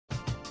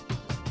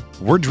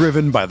We're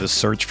driven by the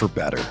search for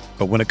better.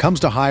 But when it comes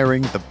to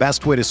hiring, the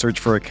best way to search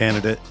for a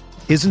candidate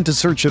isn't to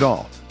search at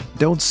all.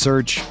 Don't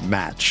search,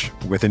 match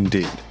with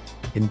Indeed.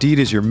 Indeed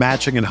is your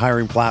matching and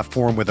hiring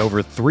platform with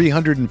over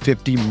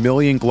 350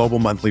 million global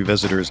monthly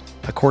visitors,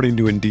 according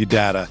to Indeed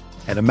data,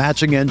 and a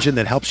matching engine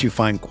that helps you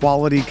find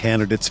quality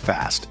candidates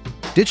fast.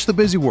 Ditch the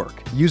busy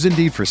work. Use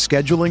Indeed for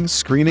scheduling,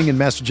 screening, and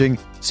messaging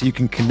so you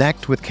can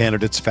connect with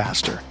candidates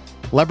faster.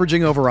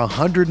 Leveraging over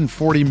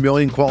 140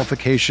 million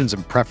qualifications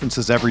and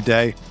preferences every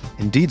day,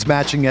 Indeed's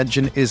matching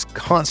engine is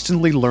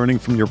constantly learning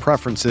from your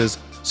preferences,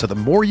 so the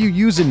more you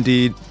use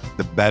Indeed,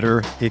 the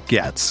better it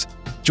gets.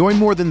 Join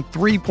more than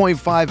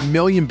 3.5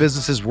 million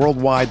businesses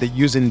worldwide that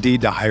use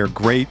Indeed to hire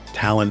great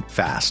talent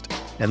fast.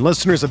 And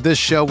listeners of this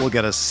show will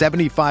get a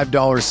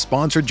 $75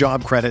 sponsored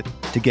job credit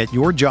to get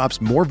your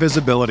jobs more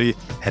visibility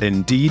at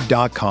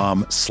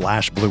Indeed.com/Blue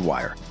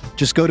Wire.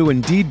 Just go to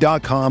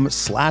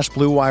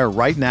Indeed.com/Blue Wire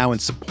right now and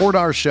support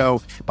our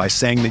show by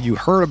saying that you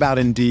heard about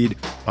Indeed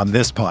on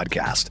this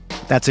podcast.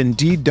 That's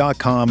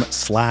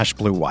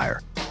Indeed.com/Blue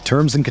Wire.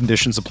 Terms and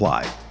conditions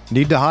apply.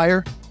 Need to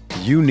hire?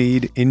 You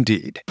need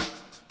Indeed.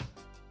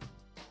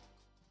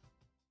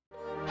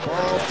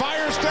 Burrow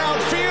fires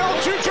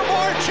downfield to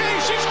Jamar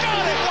Chase. He's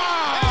got it.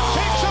 Wow. And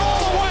takes it all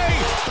the way.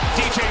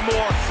 DJ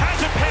Moore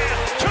has a pass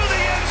to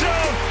the end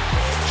zone.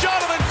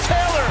 Jonathan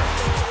Taylor.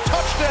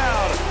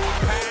 Touchdown.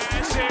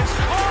 Pass is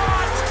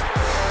caught.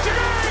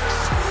 Diggs.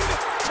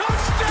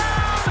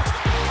 Touchdown.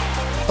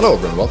 Hello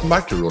everyone, welcome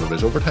back to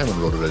RotoViz Overtime on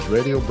RotoViz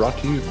Radio, brought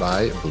to you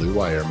by Blue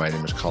Wire. My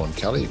name is Colin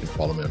Kelly. You can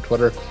follow me on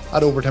Twitter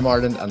at Overtime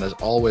Ireland, and as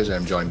always,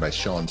 I'm joined by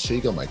Shawn,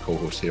 Siegele, my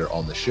co-host here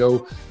on the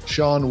show.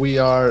 Shawn, we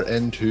are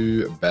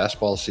into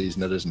baseball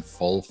season. It is in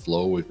full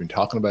flow. We've been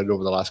talking about it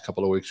over the last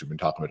couple of weeks. We've been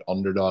talking about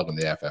Underdog and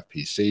the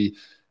FFPC.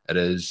 It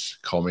is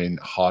coming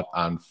hot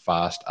and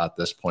fast at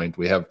this point.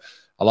 We have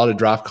a lot of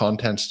draft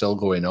content still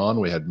going on.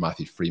 We had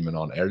Matthew Freeman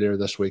on earlier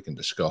this week and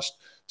discussed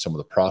some of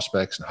the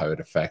prospects and how it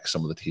affects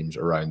some of the teams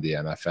around the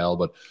NFL.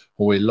 But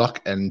when we look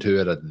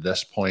into it at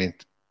this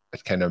point,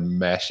 it kind of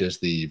meshes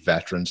the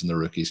veterans and the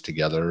rookies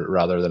together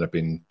rather than it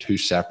being two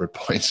separate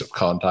points of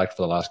contact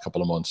for the last couple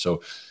of months.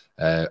 So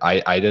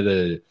I did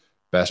a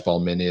baseball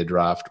mania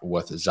draft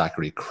with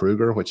Zachary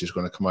Kruger, which is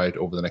going to come out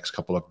over the next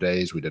couple of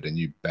days. We did a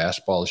new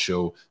baseball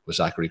show with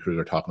Zachary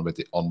Kruger talking about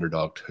the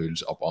underdog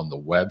tools up on the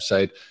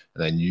website.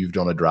 And then you've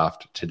done a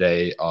draft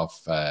today of,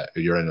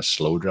 you're in a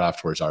slow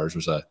draft, whereas ours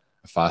was a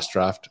fast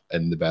draft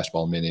in the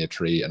baseball mania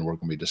tree, and we're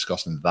going to be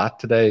discussing that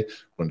today.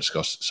 We're going to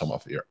discuss some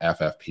of your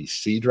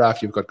FFPC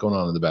draft you've got going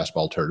on in the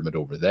baseball tournament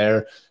over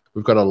there.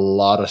 We've got a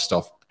lot of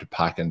stuff to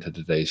pack into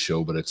today's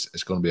show, but it's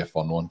going to be a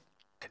fun one.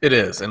 It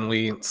is, and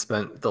we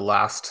spent the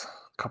last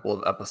couple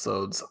of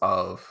episodes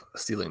of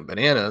Stealing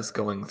Bananas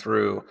going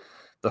through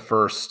the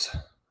first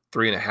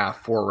 3.5,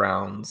 4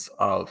 rounds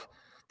of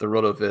the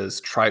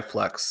RotoViz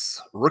Triflex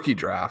rookie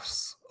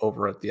drafts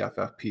over at the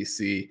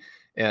FFPC.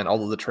 And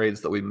all of the trades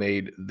that we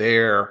made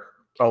there,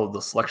 all of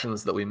the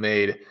selections that we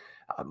made,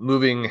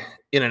 moving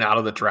in and out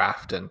of the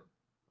draft. And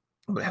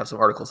I'm going to have some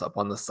articles up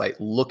on the site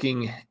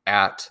looking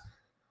at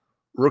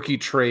rookie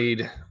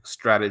trade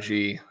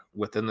strategy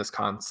within this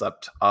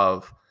concept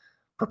of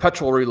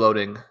perpetual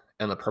reloading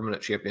and the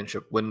permanent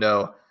championship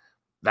window.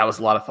 That was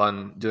a lot of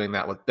fun doing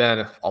that with Ben.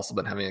 I've also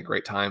been having a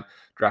great time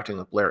drafting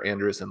with Blair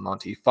Andrews and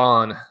Monty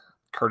Fawn.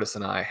 Curtis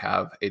and I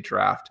have a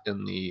draft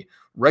in the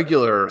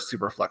regular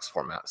Superflex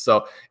format.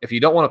 So if you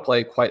don't want to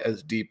play quite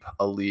as deep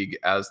a league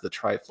as the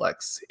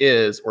Triflex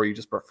is, or you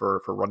just prefer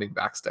for running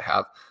backs to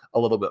have a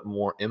little bit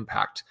more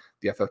impact,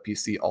 the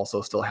FFPC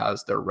also still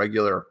has their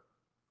regular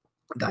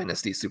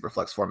Dynasty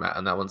Superflex format,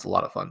 and that one's a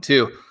lot of fun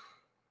too.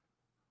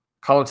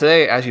 Colin,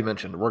 today, as you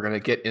mentioned, we're going to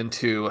get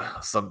into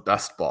some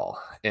best ball,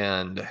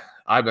 and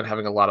I've been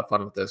having a lot of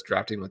fun with this,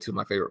 drafting with two of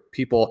my favorite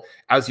people.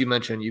 As you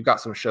mentioned, you've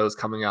got some shows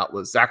coming out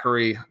with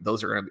Zachary.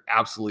 Those are going to be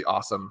absolutely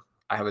awesome.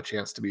 I have a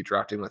chance to be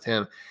drafting with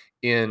him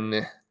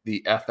in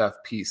the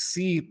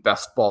FFPC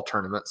best ball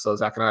tournament. So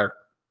Zach and I are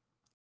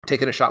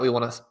taking a shot. We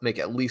want to make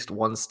at least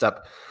one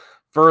step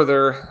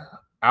further.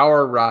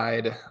 Our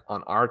ride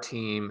on our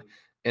team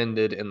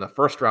ended in the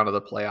first round of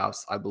the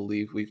playoffs. I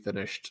believe we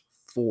finished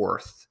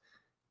 4th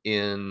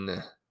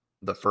in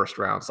the first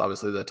round. So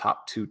obviously the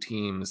top 2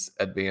 teams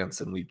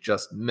advance and we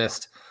just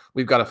missed.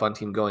 We've got a fun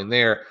team going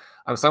there.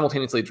 I'm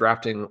simultaneously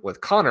drafting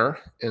with Connor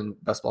in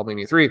Best Ball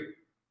Mania 3.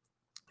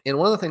 And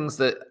one of the things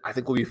that I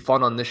think will be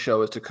fun on this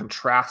show is to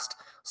contrast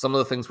some of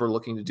the things we're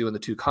looking to do in the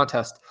 2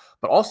 contests,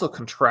 but also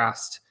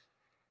contrast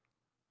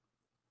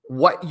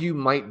what you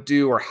might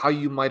do or how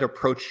you might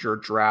approach your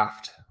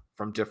draft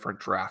from different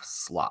draft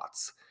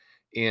slots.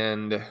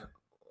 And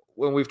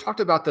when we've talked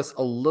about this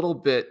a little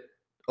bit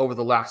over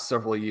the last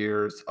several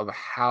years of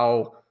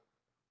how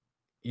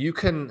you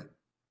can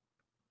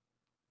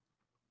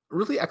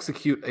really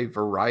execute a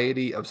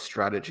variety of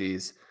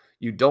strategies.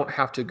 You don't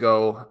have to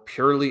go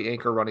purely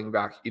anchor running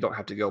back. You don't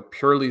have to go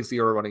purely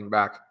zero running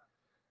back.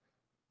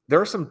 There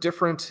are some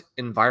different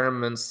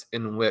environments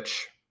in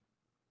which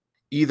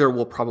either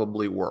will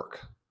probably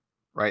work,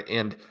 right?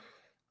 And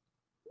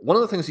one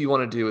of the things you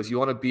want to do is you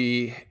want to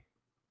be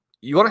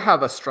you want to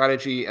have a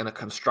strategy and a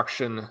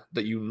construction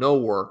that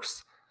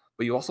works,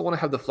 but you also want to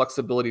have the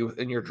flexibility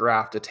within your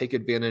draft to take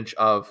advantage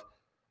of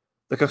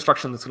the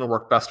construction that's going to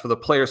work best for the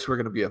players who are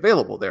going to be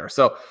available there.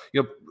 So,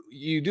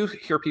 you do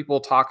hear people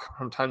talk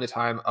from time to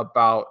time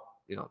about,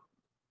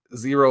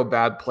 zero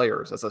bad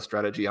players as a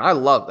strategy. And I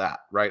love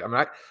that, right? I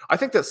mean, I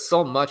think that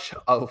so much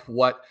of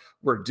what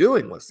we're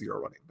doing with zero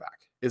running back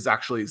is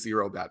actually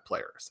zero bad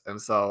players.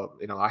 And so,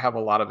 I have a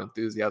lot of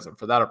enthusiasm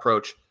for that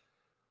approach.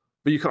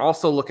 But you can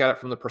also look at it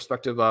from the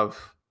perspective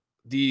of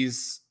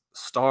these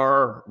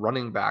star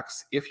running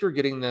backs, if you're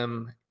getting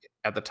them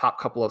at the top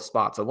couple of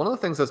spots. And one of the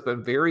things that's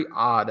been very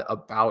odd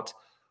about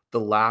the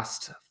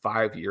last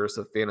 5 years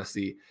of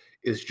fantasy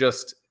is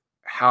just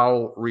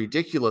how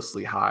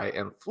ridiculously high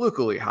and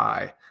flukily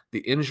high the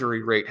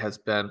injury rate has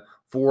been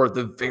for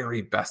the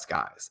very best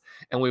guys.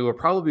 And we will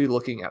probably be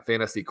looking at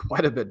fantasy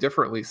quite a bit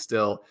differently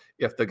still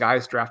if the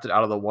guys drafted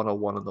out of the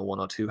 101 and the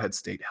 102 had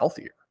stayed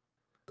healthier.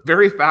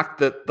 Very fact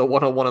that the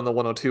 101 and the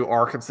 102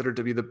 are considered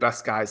to be the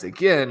best guys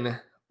again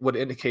would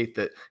indicate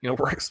that,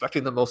 we're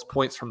expecting the most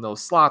points from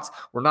those slots.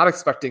 We're not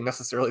expecting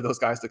necessarily those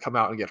guys to come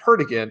out and get hurt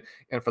again,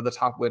 and for the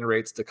top win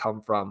rates to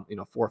come from,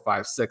 4,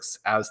 5, 6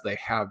 as they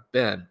have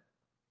been.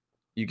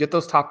 You get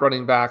those top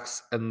running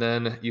backs, and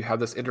then you have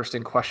this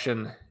interesting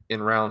question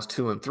in rounds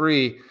 2 and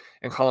 3.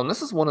 And Colin,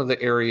 this is one of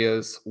the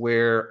areas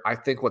where I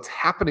think what's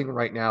happening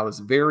right now is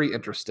very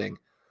interesting,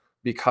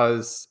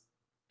 because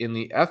in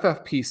the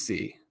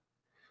FFPC,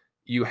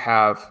 you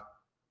have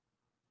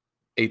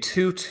a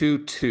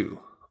 2-2-2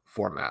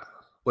 format,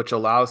 which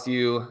allows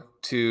you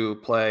to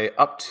play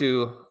up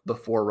to the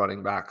 4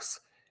 running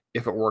backs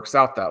if it works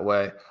out that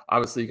way.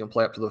 Obviously, you can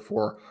play up to the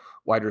 4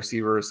 wide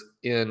receivers.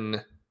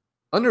 In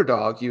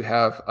Underdog, you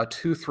have a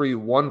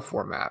 2-3-1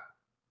 format,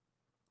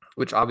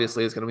 which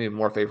obviously is going to be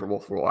more favorable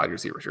for wide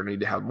receivers. You're going to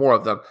need to have more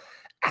of them.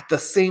 At the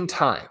same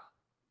time,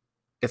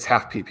 it's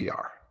half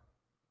PPR,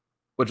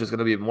 which is going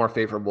to be more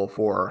favorable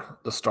for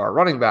the star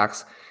running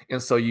backs.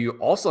 And so you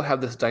also have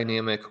this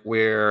dynamic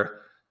where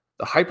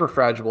the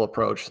hyper-fragile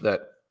approach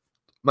that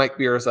Mike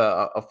Beer is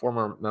a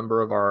former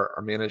member of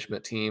our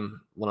management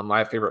team, one of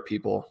my favorite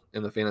people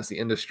in the fantasy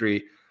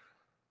industry,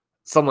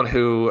 someone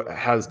who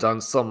has done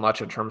so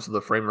much in terms of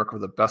the framework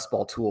of the best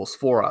ball tools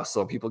for us.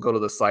 So when people go to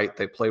the site,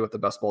 they play with the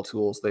best ball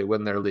tools, they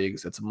win their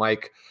leagues. It's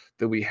Mike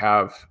that we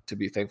have to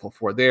be thankful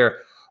for there.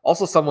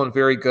 Also someone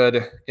very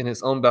good in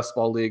his own best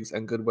ball leagues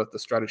and good with the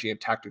strategy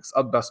and tactics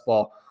of best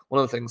ball. One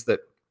of the things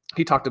that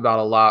he talked about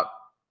a lot,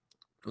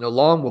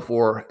 long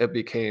before it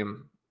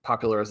became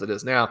popular as it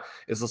is now,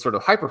 is the sort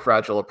of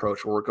hyper-fragile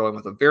approach where we're going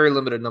with a very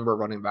limited number of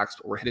running backs,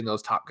 but we're hitting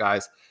those top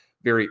guys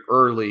very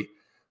early.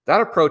 That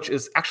approach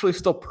is actually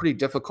still pretty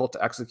difficult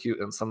to execute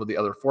in some of the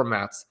other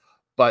formats,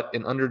 but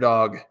in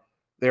Underdog,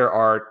 there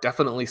are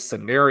definitely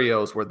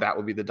scenarios where that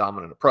would be the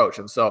dominant approach.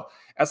 And so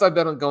as I've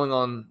been going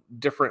on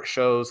different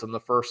shows in the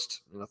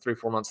first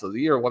 3-4 months of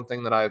the year, one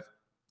thing that I've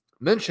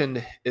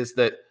mentioned is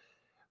that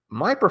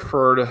my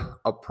preferred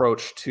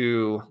approach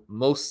to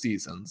most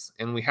seasons,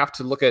 and we have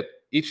to look at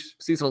each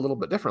season a little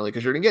bit differently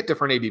because you're going to get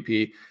different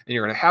ADP and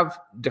you're going to have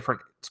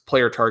different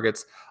player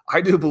targets.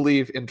 I do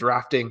believe in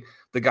drafting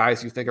the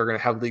guys you think are going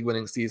to have league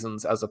winning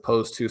seasons as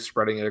opposed to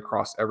spreading it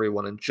across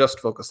everyone and just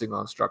focusing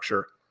on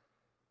structure.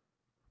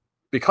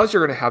 Because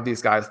you're going to have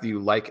these guys that you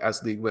like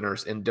as league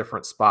winners in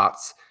different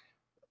spots,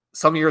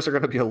 some years are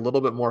going to be a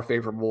little bit more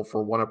favorable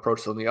for one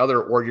approach than the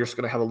other, or you're just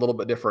going to have a little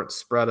bit different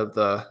spread of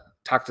the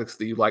tactics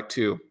that you like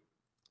to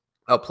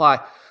apply.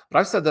 But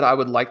I've said that I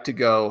would like to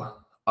go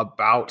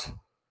about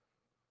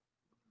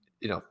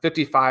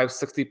 55,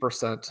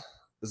 60%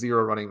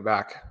 zero running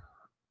back,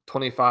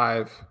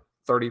 25,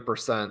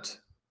 30%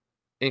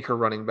 anchor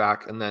running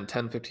back, and then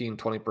 10, 15,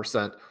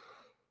 20%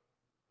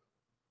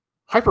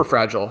 hyper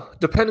fragile,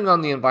 depending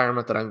on the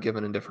environment that I'm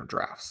given in different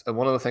drafts. And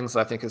one of the things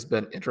that I think has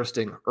been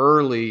interesting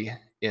early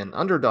in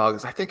Underdog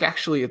is I think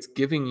actually it's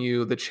giving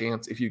you the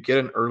chance, if you get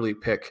an early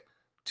pick,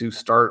 to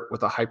start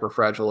with a hyper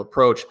fragile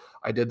approach.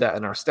 I did that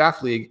in our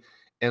staff league,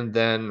 and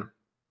then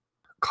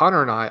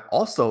Connor and I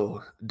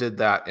also did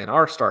that in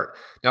our start.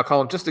 Now,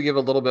 Colin, just to give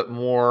a little bit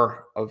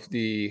more of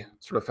the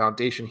sort of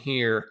foundation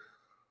here,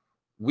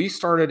 we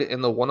started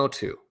in the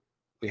 102.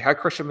 We had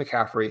Christian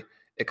McCaffrey.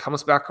 It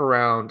comes back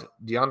around.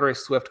 DeAndre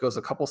Swift goes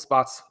a couple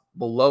spots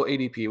below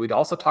ADP. We'd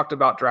also talked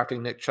about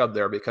drafting Nick Chubb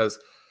there because,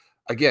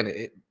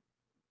 again,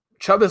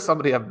 Chubb is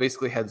somebody I've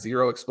basically had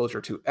zero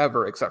exposure to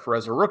ever, except for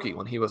as a rookie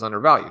when he was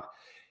undervalued.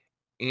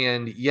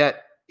 And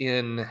yet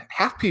in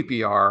half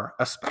PPR,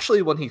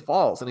 especially when he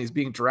falls and he's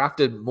being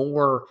drafted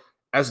more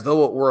as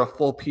though it were a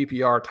full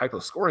PPR type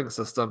of scoring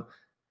system,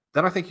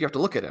 then I think you have to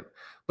look at him.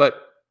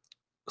 But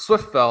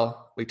Swift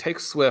fell. We take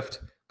Swift,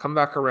 come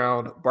back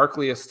around.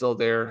 Barkley is still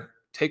there.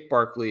 Take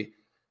Barkley.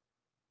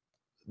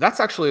 That's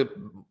actually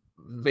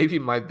maybe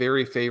my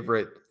very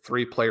favorite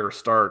 3-player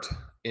start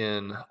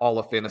in all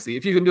of fantasy.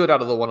 If you can do it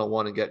out of the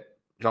 101 and get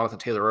Jonathan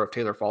Taylor, or if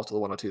Taylor falls to the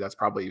 102, that's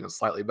probably even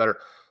slightly better.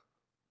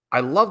 I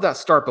love that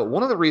start, but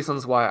one of the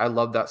reasons why I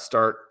love that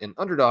start in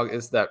Underdog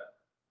is that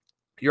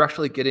you're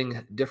actually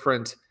getting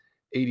different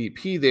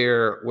ADP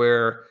there,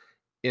 where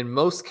in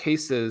most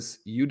cases,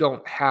 you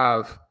don't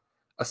have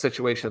a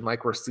situation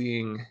like we're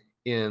seeing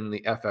in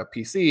the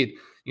FFPC.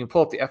 You can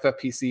pull up the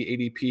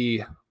FFPC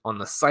ADP on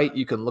the site.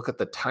 You can look at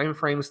the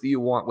timeframes that you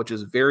want, which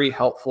is very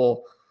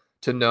helpful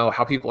to know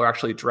how people are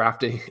actually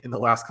drafting in the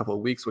last couple of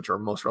weeks, which are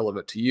most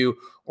relevant to you,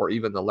 or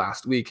even the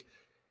last week.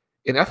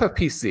 In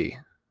FFPC,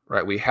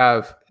 right, we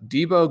have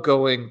Debo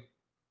going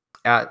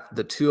at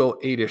the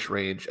 208-ish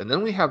range, and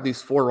then we have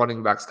these 4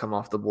 running backs come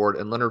off the board,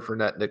 and Leonard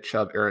Fournette, Nick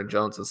Chubb, Aaron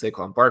Jones, and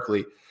Saquon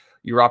Barkley.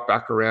 You rock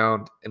back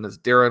around, and it's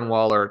Darren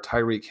Waller,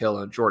 Tyreek Hill,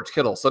 and George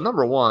Kittle. So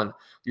number one,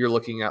 you're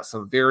looking at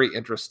some very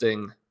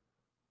interesting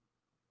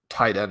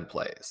tight end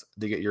plays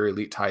to get your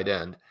elite tight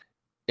end.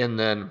 And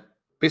then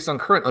based on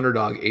current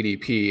underdog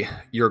ADP,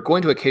 you're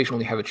going to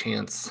occasionally have a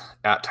chance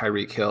at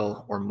Tyreek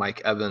Hill or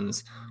Mike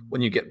Evans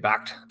when you get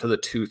back to the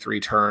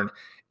 2-3 turn.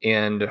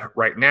 And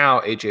right now,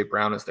 AJ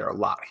Brown is there a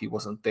lot. He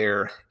wasn't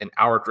there in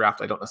our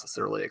draft. I don't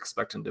necessarily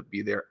expect him to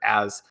be there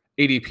as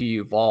ADP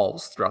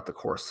evolves throughout the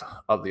course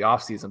of the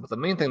offseason. But the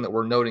main thing that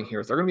we're noting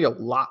here is there are going to be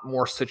a lot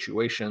more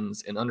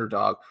situations in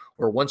underdog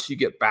where once you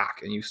get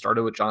back and you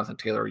started with Jonathan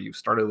Taylor, you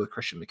started with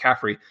Christian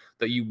McCaffrey,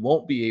 that you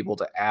won't be able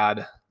to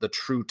add the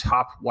true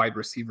top wide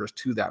receivers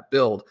to that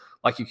build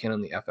like you can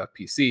in the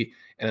FFPC.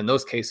 And in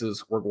those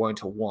cases, we're going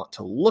to want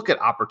to look at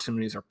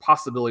opportunities or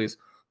possibilities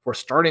for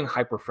starting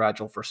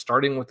hyperfragile, for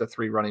starting with the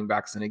 3 running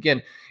backs. And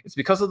again, it's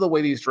because of the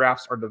way these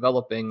drafts are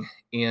developing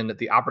and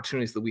the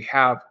opportunities that we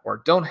have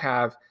or don't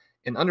have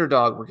in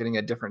underdog, we're getting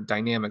a different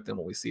dynamic than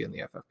what we see in the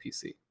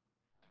FFPC.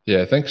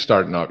 Yeah, I think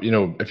starting off,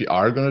 if you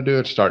are going to do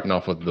it, starting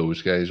off with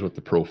those guys with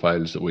the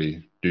profiles that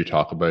we do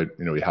talk about,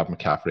 you have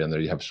McCaffrey in there,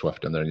 you have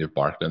Swift in there, and you have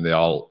Barkley, and they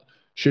all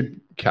should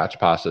catch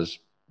passes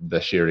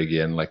this year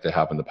again like they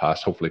have in the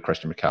past. Hopefully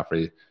Christian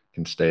McCaffrey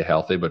can stay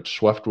healthy, but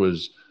Swift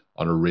was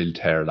on a real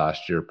tear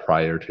last year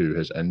prior to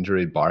his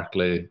injury.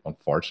 Barkley,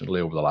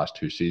 unfortunately, over the last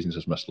 2 seasons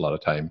has missed a lot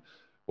of time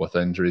with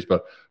injuries.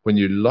 But when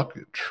you look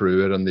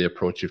through it and the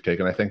approach you've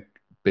taken, I think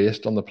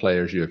based on the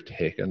players you have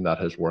taken, that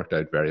has worked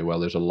out very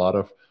well. There's a lot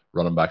of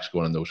running backs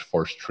going in those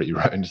first 3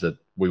 rounds that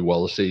we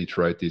will see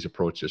throughout these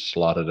approaches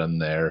slotted in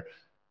there.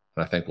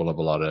 And I think we'll have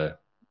a lot of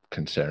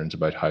concerns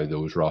about how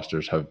those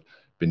rosters have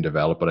been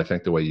developed. But I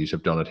think the way you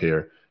have done it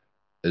here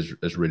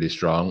is really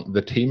strong.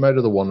 The team out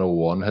of the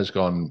 101 has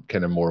gone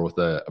kind of more with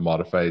a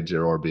modified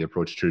 0RB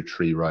approach through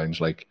 3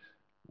 rounds like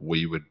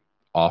we would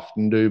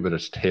often do, but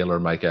it's Taylor,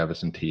 Mike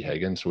Evans, and T.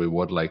 Higgins. So we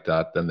would like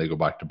that. Then they go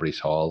back to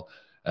Breece Hall.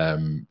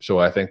 So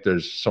I think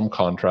there's some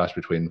contrast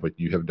between what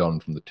you have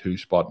done from the 2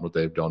 spot and what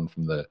they've done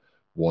from the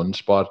 1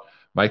 spot.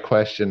 My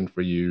question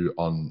for you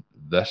on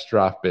this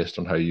draft, based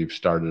on how you've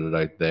started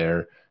it out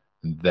there,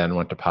 and then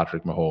went to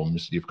Patrick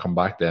Mahomes, you've come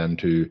back then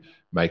to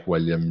Mike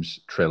Williams,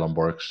 Treylon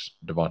Burks,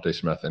 Devontae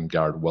Smith, and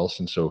Garrett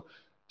Wilson. So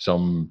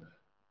some,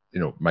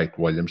 Mike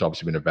Williams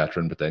obviously been a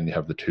veteran, but then you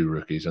have the 2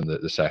 rookies and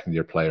the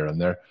second-year player in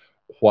there.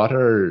 What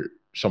are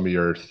some of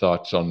your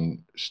thoughts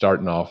on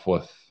starting off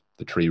with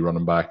the 3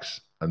 running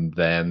backs and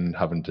then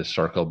having to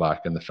circle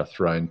back in the 5th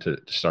round to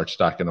start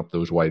stacking up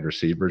those wide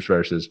receivers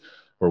versus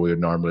where we would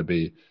normally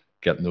be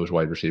getting those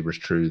wide receivers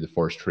through the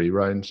first 3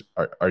 rounds?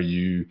 Are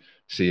you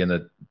seeing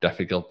it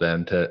difficult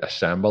then to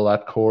assemble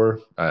that core?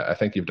 I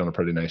think you've done a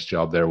pretty nice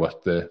job there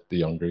with the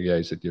younger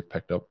guys that you've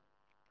picked up.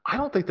 I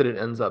don't think that it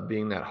ends up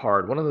being that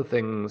hard. One of the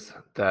things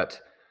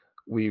that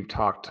we've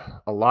talked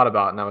a lot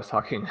about, and I was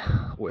talking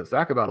with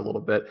Zach about a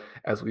little bit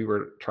as we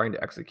were trying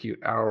to execute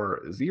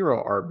our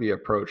 0RB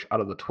approach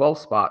out of the 12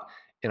 spot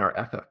in our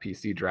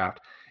FFPC draft,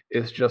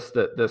 is just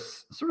that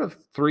this sort of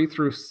 3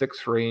 through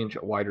 6 range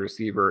wide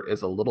receiver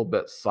is a little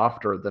bit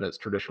softer than it's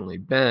traditionally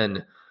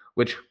been,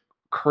 which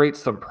creates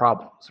some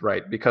problems,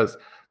 right? Because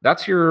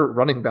that's your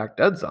running back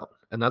dead zone.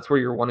 And that's where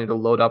you're wanting to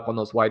load up on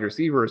those wide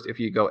receivers if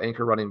you go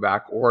anchor running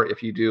back, or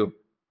if you do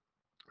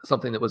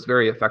something that was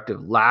very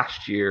effective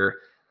last year,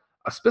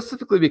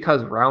 specifically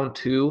because round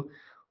 2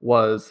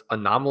 was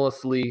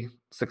anomalously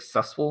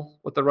successful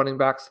with the running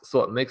backs.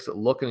 So it makes it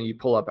look, and you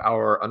pull up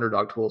our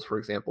underdog tools, for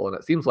example, and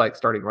it seems like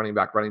starting running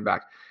back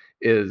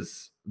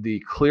is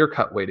the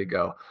clear-cut way to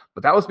go.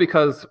 But that was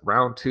because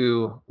round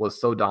 2 was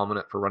so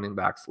dominant for running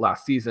backs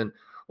last season.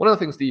 One of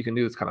the things that you can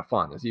do that's kind of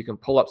fun is you can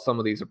pull up some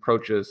of these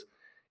approaches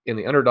in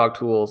the underdog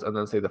tools and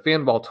then say the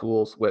fanball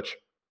tools, which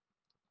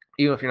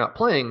even if you're not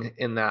playing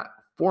in that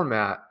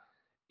format,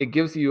 it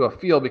gives you a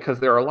feel because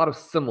there are a lot of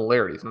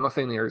similarities. I'm not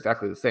saying they're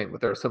exactly the same, but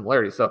there are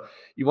similarities. So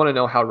you want to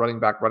know how running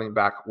back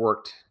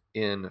worked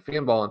in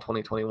fanball in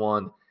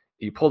 2021.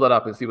 You pull that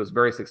up and see it was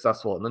very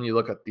successful. And then you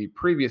look at the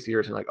previous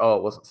years and like, oh,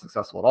 it wasn't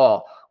successful at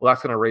all. Well,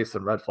 that's going to raise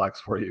some red flags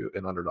for you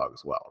in underdog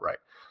as well, right?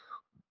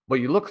 But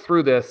you look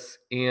through this,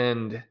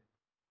 and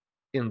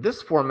in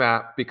this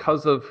format,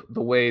 because of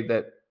the way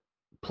that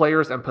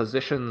players and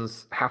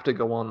positions have to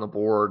go on the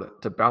board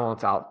to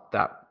balance out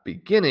that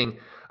beginning,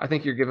 I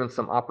think you're given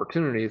some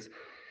opportunities.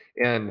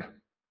 And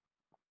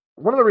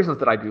one of the reasons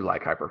that I do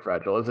like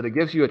Hyperfragile is that it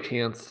gives you a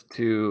chance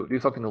to do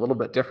something a little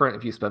bit different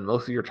if you spend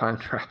most of your time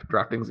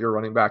drafting zero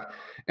running back,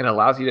 and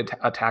allows you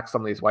to attack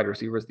some of these wide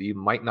receivers that you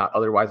might not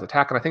otherwise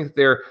attack. And I think that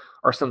there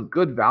are some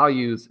good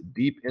values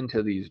deep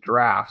into these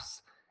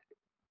drafts.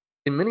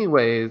 In many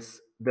ways,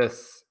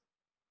 this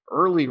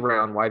early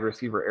round wide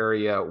receiver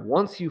area,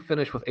 once you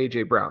finish with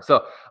AJ Brown.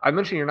 So I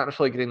mentioned you're not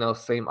necessarily getting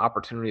those same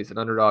opportunities in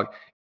underdog.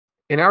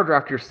 In our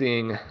draft, you're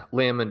seeing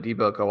Lamb and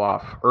Debo go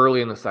off early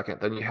in the second.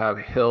 Then you have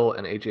Hill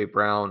and A.J.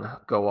 Brown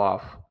go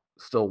off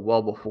still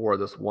well before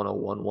this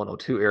 101,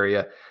 102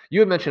 area.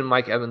 You had mentioned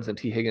Mike Evans and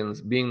T. Higgins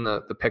being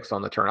the picks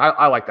on the turn.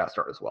 I like that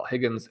start as well.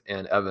 Higgins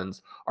and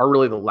Evans are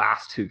really the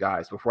last two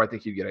guys before I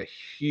think you get a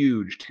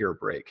huge tier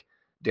break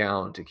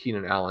down to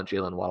Keenan Allen,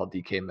 Jalen Waddle,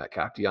 DK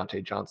Metcalf,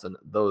 Deontay Johnson,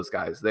 those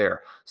guys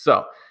there.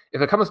 So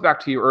if it comes back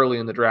to you early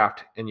in the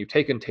draft and you've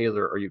taken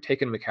Taylor or you've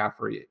taken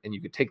McCaffrey and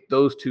you could take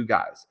those two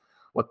guys,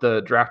 what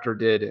the drafter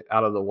did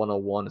out of the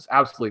 101 is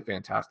absolutely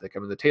fantastic. I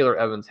mean, the Taylor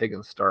Evans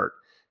Higgins start,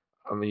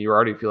 I mean, you're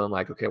already feeling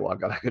like, okay, well, I've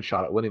got a good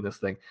shot at winning this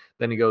thing.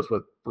 Then he goes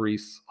with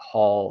Breece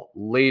Hall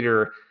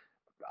later.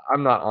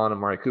 I'm not on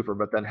Amari Cooper,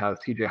 but then has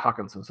TJ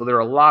Hawkinson. So there are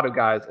a lot of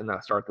guys in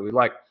that start that we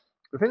like.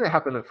 The thing that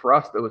happened for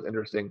us that was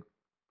interesting,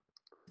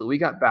 that we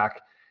got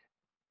back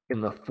in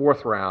the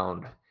fourth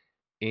round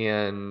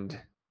and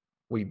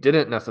we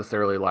didn't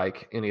necessarily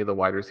like any of the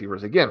wide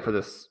receivers, again, for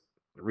this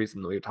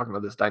reason that we were talking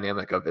about, this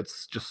dynamic of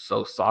it's just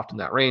so soft in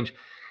that range.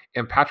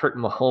 And Patrick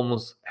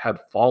Mahomes had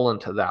fallen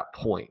to that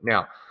point.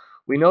 Now,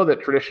 we know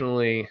that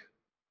traditionally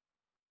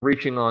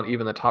reaching on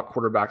even the top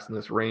quarterbacks in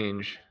this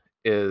range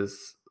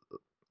is,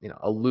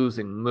 a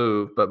losing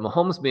move, but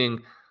Mahomes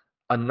being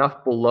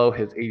enough below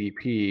his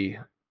ADP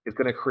is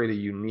going to create a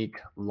unique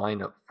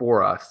lineup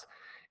for us.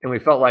 And we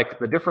felt like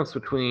the difference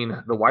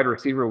between the wide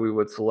receiver we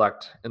would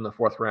select in the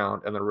fourth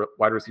round and the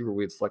wide receiver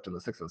we'd select in the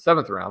sixth and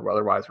seventh round, where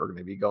otherwise we're going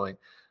to be going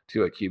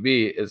to a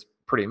QB, is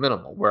pretty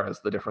minimal, whereas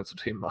the difference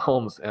between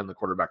Mahomes and the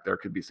quarterback there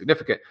could be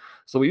significant.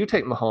 So we do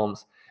take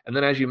Mahomes. And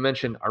then, as you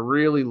mentioned, I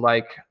really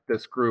like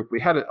this group.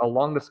 We had a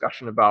long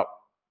discussion about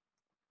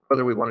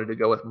whether we wanted to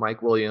go with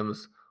Mike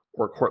Williams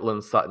or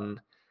Cortland Sutton.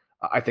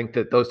 I think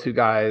that those two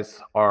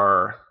guys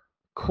are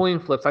coin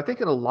flips. I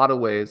think in a lot of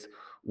ways,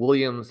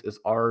 Williams is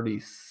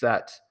already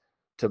set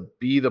to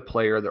be the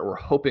player that we're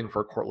hoping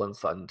for Cortland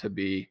Sutton to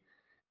be.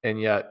 And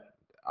yet,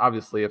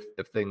 obviously,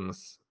 if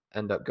things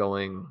end up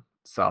going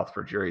south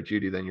for Jerry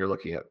Jeudy, then you're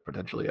looking at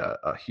potentially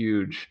a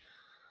huge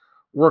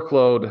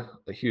workload,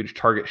 a huge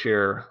target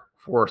share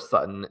for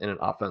Sutton in an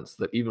offense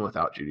that even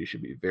without Jeudy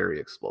should be very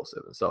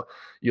explosive. And so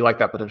you like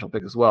that potential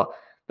pick as well.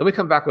 Then we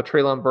come back with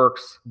Treylon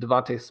Burks,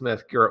 Devontae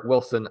Smith, Garrett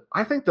Wilson.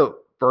 I think that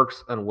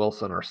Burks and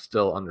Wilson are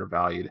still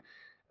undervalued.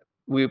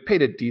 We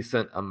paid a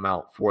decent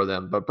amount for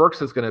them, but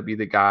Burks is going to be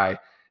the guy,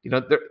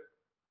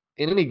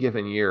 in any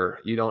given year,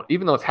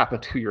 even though it's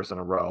happened 2 years in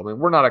a row, I mean,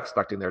 we're not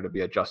expecting there to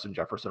be a Justin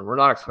Jefferson. We're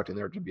not expecting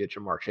there to be a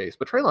Jamar Chase,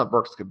 but Treylon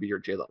Burks could be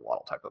your Jalen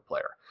Waddle type of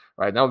player,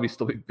 right? That would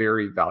still be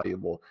very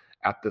valuable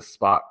at this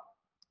spot.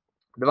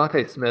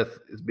 Devontae Smith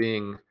is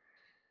being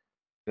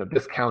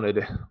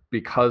discounted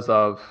because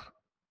of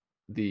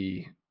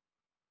the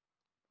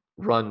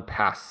run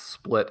pass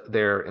split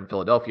there in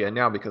Philadelphia, and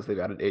now because they've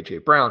added A.J.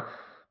 Brown.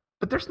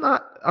 But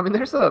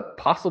there's a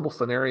possible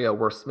scenario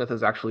where Smith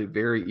is actually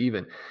very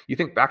even. You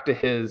think back to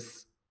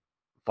his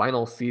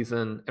final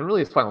season, and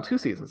really his final 2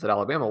 seasons at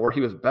Alabama, where he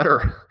was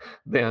better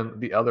than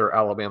the other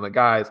Alabama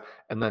guys,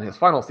 and then his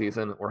final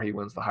season where he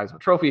wins the Heisman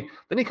Trophy.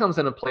 Then he comes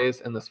in and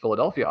plays in this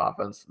Philadelphia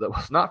offense that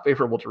was not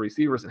favorable to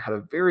receivers and had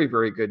a very,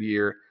 very good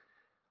year.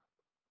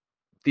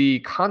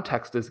 The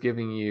context is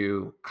giving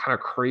you kind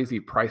of crazy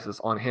prices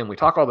on him. We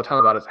talk all the time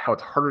about how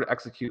it's harder to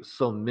execute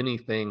so many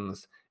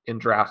things in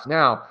drafts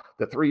now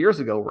that 3 years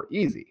ago were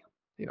easy.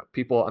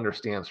 People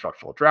understand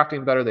structural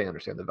drafting better. They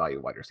understand the value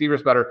of wide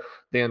receivers better.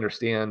 They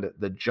understand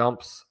the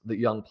jumps that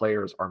young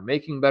players are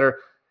making better.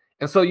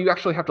 And so you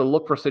actually have to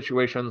look for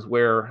situations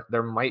where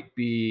there might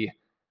be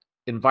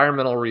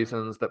environmental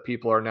reasons that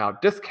people are now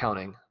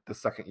discounting the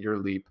second year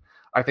leap.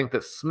 I think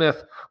that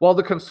Smith, while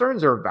the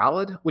concerns are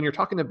valid, when you're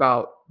talking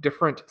about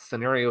different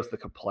scenarios that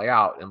could play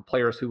out and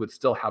players who would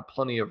still have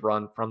plenty of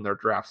run from their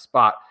draft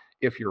spot,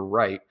 if you're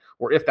right,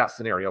 or if that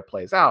scenario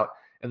plays out,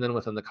 and then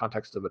within the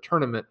context of a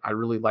tournament, I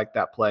really like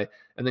that play.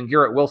 And then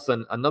Garrett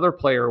Wilson, another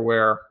player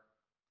where,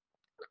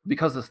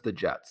 because it's the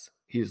Jets,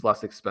 he's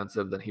less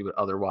expensive than he would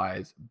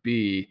otherwise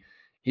be.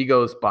 He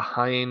goes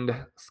behind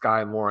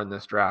Sky Moore in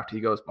this draft. He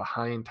goes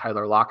behind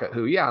Tyler Lockett,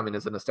 who,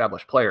 is an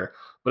established player,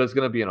 but is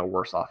going to be in a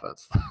worse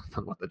offense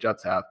than what the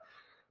Jets have.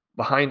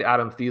 Behind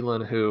Adam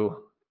Thielen, who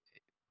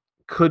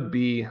could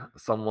be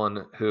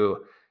someone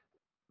who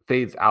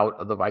fades out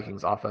of the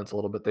Vikings offense a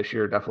little bit this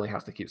year, definitely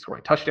has to keep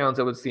scoring touchdowns,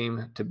 it would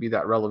seem, to be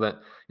that relevant.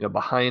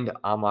 Behind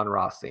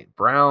Amon-Ra St.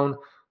 Brown,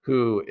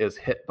 who is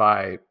hit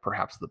by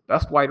perhaps the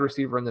best wide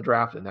receiver in the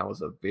draft, and that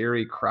was a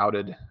very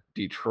crowded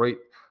Detroit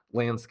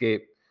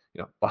landscape.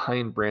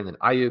 Behind Brandon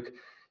Ayuk,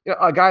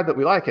 a guy that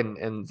we like,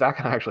 and Zach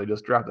and I actually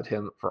just drafted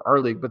him for our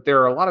league, but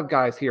there are a lot of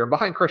guys here, and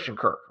behind Christian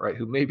Kirk, right,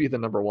 who may be the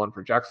number one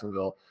for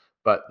Jacksonville,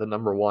 but the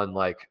number one,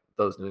 the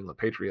those New England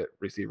Patriot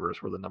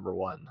receivers were the number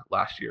one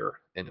last year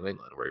in New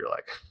England, where you're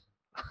like,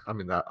 I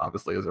mean, that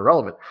obviously is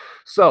irrelevant.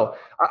 So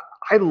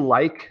I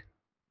like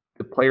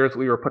the players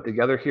we were put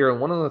together here.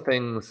 And one of the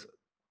things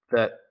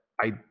that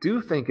I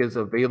do think is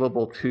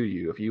available to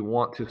you if you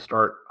want to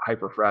start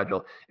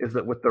Hyperfragile is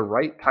that with the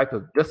right type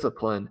of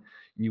discipline,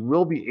 you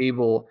will be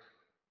able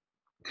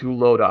to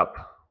load up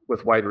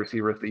with wide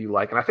receivers that you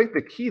like. And I think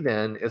the key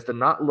then is to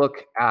not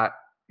look at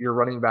your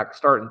running back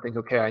start and think,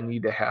 okay, I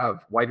need to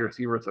have wide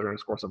receivers that are going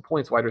to score some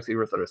points, wide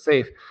receivers that are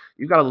safe.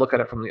 You've got to look at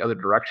it from the other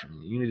direction.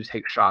 You need to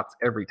take shots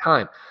every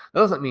time.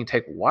 That doesn't mean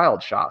take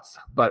wild shots,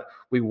 but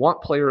we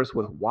want players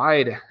with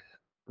wide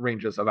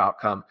ranges of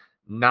outcome,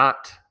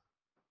 not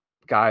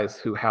guys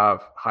who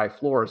have high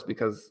floors,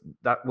 because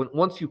that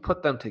once you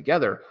put them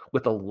together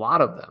with a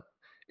lot of them,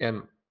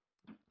 and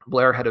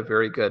Blair had a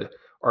very good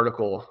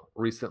article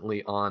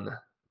recently on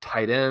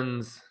tight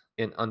ends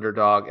in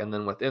Underdog, and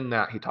then within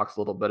that he talks a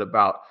little bit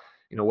about,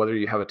 you know, whether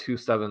you have a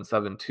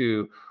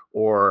 2-7-7-2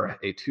 or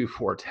a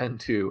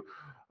 2-4-10-2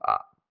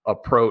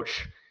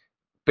 approach,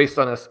 based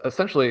on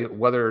essentially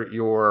whether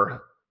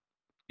you're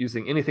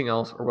using anything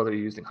else or whether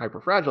you're using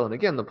Hyperfragile. And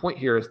again, the point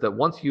here is that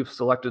once you've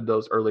selected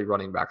those early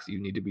running backs,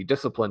 you need to be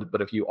disciplined.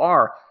 But if you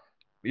are,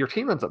 your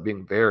team ends up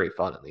being very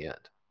fun in the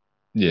end.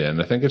 Yeah,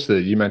 and I think it's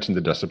you mentioned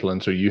the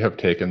discipline. So you have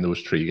taken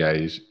those three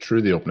guys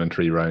through the opening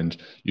 3 rounds.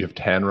 You have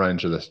 10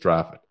 rounds of this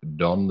draft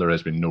done. There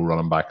has been no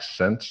running backs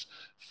since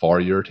for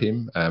your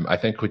team. I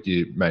think what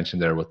you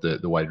mentioned there with the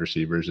wide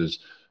receivers is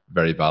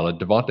very valid.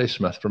 Devontae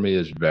Smith for me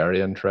is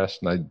very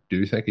interesting. I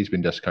do think he's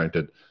been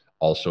discounted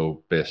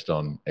also based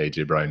on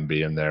AJ Brown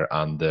being there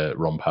and the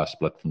run pass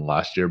split from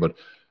last year. But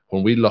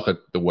when we look at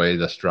the way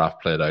this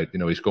draft played out, you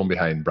know, he's going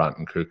behind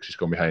Brandon Cooks, he's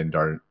going behind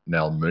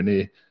Darnell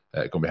Mooney,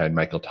 going behind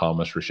Michael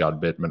Thomas, Rashad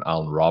Bateman,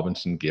 Allen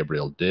Robinson,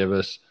 Gabriel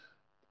Davis.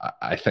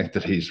 I think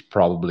that he's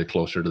probably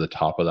closer to the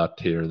top of that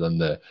tier than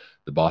the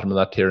bottom of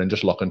that tier. And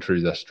just looking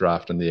through this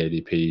draft and the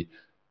ADP,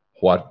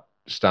 what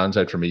stands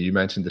out for me, you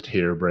mentioned the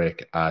tier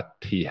break at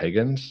T.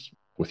 Higgins.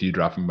 With you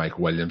drafting Mike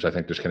Williams, I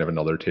think there's kind of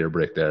another tier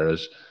break there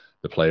as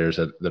the players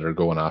that are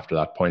going after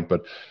that point.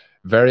 But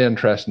very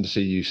interesting to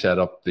see you set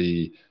up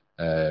the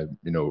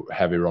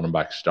heavy running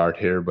back start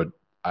here. But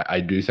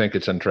I do think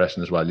it's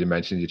interesting as well. You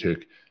mentioned you took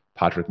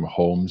Patrick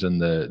Mahomes in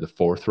the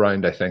 4th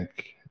round. I think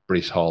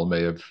Breece Hall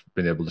may have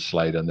been able to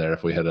slide in there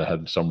if we had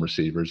had some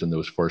receivers in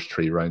those first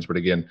 3 rounds. But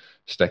again,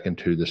 sticking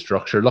to the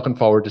structure. Looking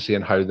forward to seeing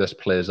how this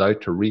plays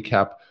out. To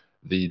recap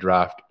the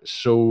draft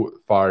so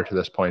far to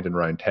this point in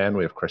round 10,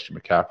 we have Christian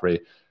McCaffrey,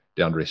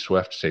 DeAndre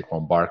Swift,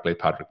 Saquon Barkley,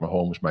 Patrick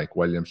Mahomes, Mike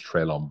Williams,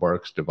 Treylon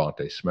Burks,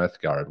 Devontae Smith,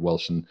 Garrett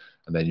Wilson,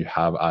 and then you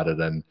have added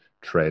in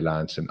Trey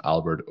Lance and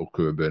Albert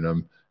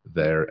Okwuegbunam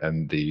there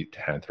in the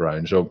 10th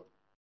round. So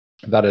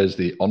that is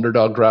the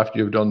Underdog draft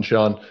you've done,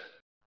 Shawn.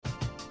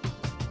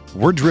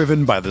 We're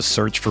driven by the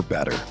search for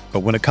better. But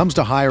when it comes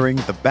to hiring,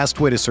 the best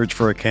way to search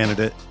for a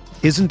candidate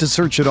isn't to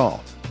search at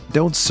all.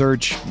 Don't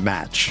search,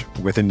 match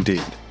with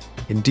Indeed.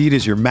 Indeed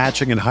is your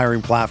matching and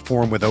hiring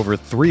platform with over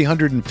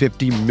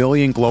 350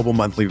 million global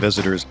monthly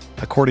visitors,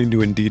 according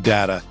to Indeed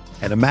data,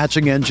 and a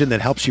matching engine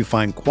that helps you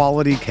find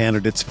quality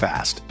candidates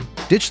fast.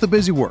 Ditch the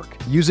busy work.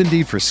 Use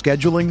Indeed for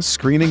scheduling,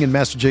 screening, and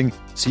messaging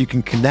so you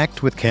can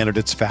connect with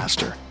candidates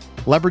faster.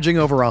 Leveraging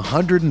over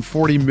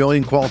 140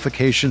 million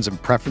qualifications and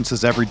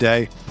preferences every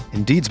day,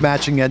 Indeed's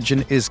matching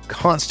engine is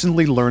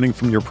constantly learning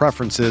from your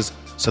preferences,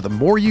 so the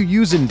more you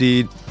use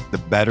Indeed, the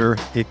better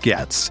it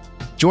gets.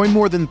 Join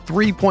more than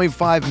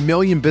 3.5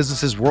 million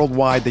businesses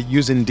worldwide that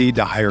use Indeed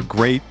to hire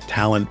great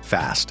talent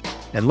fast.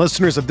 And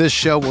listeners of this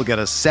show will get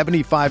a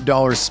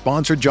 $75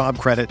 sponsored job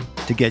credit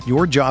to get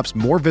your jobs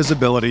more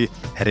visibility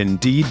at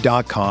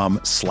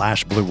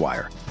Indeed.com/Blue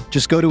Wire.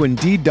 Just go to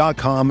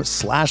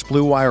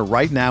Indeed.com/Blue Wire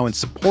right now and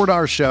support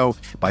our show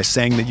by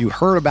saying that you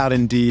heard about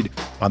Indeed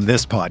on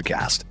this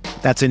podcast.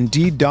 That's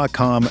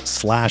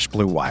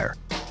Indeed.com/Blue Wire.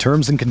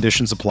 Terms and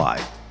conditions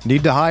apply.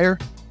 Need to hire?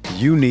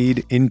 You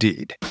need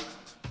Indeed.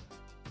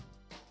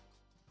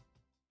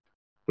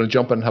 We're going to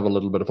jump in and have a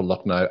little bit of a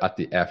look now at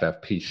the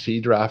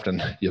FFPC draft,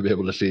 and you'll be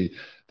able to see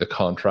the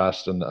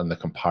contrast and the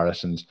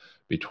comparisons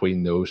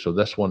between those. So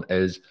this one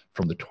is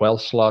from the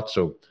 12th slot,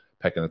 so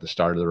picking at the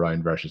start of the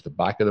round versus the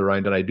back of the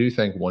round. And I do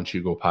think once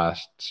you go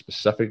past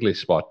specifically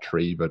spot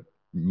 3, but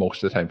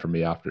most of the time for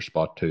me after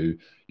spot 2,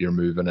 you're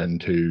moving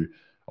into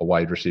a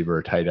wide receiver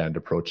or tight end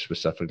approach,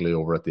 specifically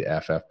over at the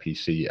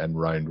FFPC in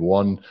round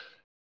 1.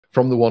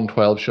 From the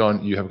 112,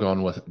 Shawn, you have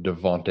gone with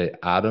Devontae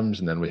Adams,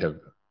 and then we have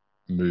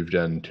moved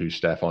into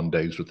Stephon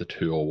Diggs with the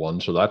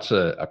 201. So that's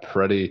a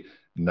pretty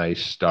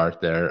nice start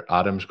there.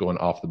 Adams going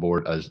off the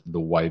board as the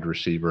wide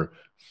receiver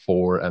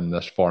 4 in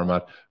this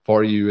format.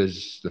 For you,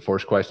 is the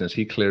first question, is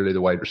he clearly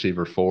the wide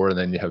receiver 4? And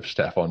then you have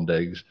Stephon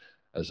Diggs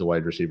as the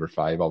wide receiver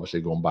 5,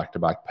 obviously going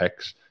back-to-back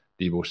picks.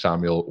 Deebo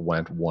Samuel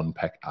went 1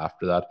 pick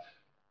after that.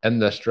 In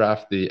this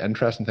draft, the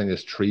interesting thing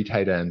is 3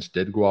 tight ends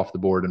did go off the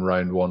board in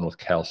round 1 with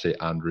Kelsey,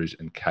 Andrews,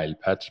 and Kyle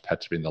Pitts.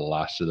 Pitts being the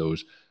last of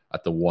those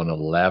at the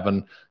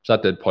 111. So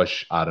that did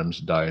push Adams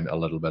down a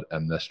little bit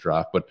in this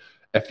draft. But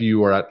if you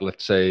were at,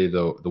 let's say,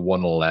 the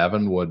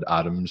 111, would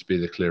Adams be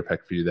the clear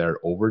pick for you there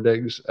over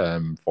Diggs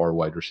for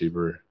wide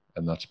receiver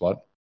in that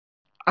spot?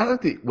 I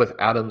think with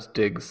Adams,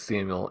 Diggs,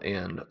 Samuel,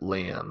 and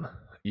Lamb,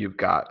 you've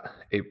got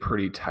a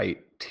pretty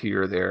tight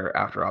tier there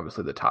after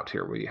obviously the top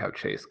tier where you have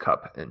Chase,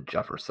 Cup, and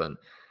Jefferson.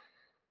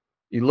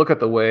 You look at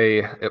the way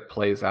it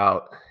plays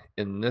out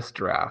in this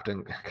draft,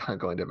 and kind of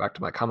going back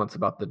to my comments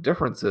about the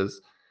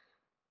differences.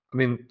 I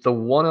mean, the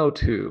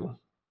 102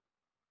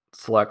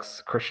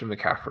 selects Christian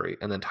McCaffrey,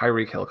 and then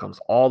Tyreek Hill comes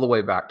all the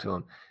way back to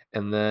him.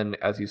 And then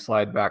as you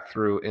slide back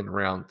through in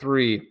round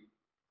 3,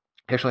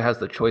 he actually has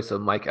the choice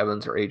of Mike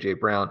Evans or AJ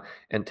Brown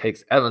and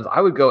takes Evans.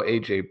 I would go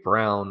AJ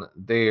Brown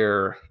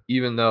there,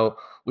 even though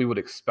we would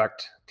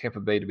expect Tampa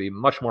Bay to be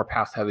much more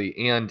pass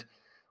heavy, and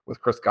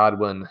with Chris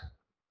Godwin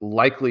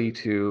likely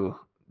to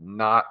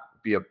not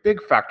be a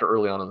big factor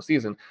early on in the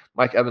season,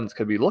 Mike Evans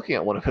could be looking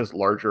at one of his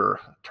larger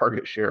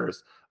target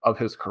shares of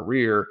his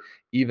career,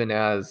 even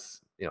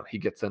as he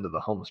gets into the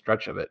home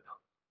stretch of it.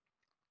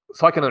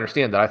 So I can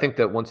understand that. I think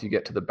that once you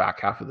get to the back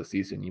half of the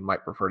season, you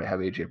might prefer to have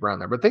AJ Brown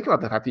there. But think about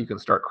the fact that you can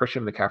start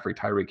Christian McCaffrey,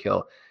 Tyreek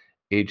Hill,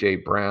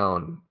 AJ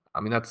Brown.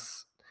 I mean,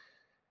 that's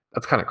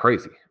kind of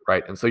crazy,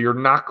 right? And so you're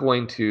not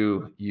going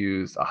to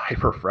use a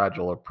hyper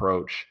fragile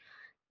approach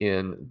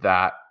in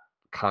that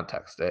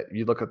context.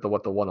 You look at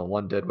what the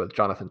 101 did with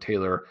Jonathan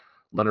Taylor,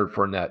 Leonard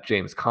Fournette,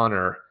 James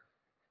Conner.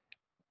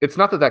 It's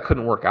not that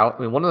couldn't work out.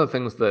 I mean, one of the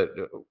things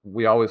that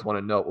we always want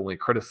to note when we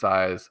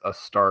criticize a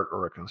start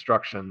or a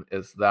construction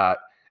is that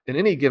in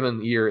any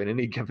given year, in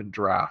any given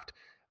draft,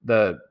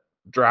 the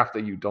draft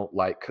that you don't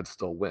like could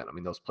still win. I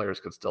mean, those players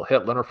could still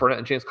hit. Leonard Fournette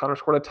and James Conner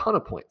scored a ton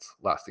of points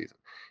last season.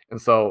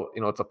 And so,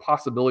 it's a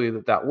possibility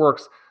that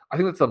works. I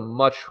think it's a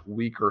much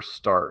weaker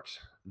start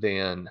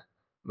than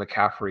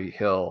McCaffrey,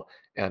 Hill,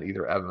 and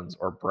either Evans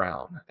or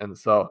Brown. And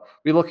so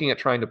we're looking at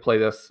trying to play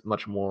this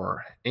much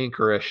more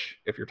anchorish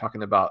if you're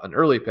talking about an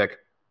early pick.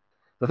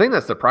 The thing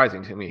that's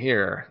surprising to me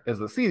here is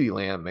the CeeDee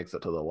Lamb makes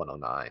it to the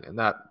 109, and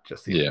that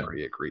just seems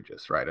pretty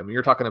egregious, right? I mean,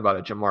 you're talking about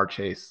a Jamar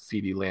Chase,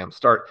 CeeDee Lamb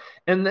start,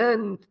 and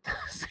then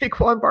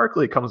Saquon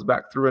Barkley comes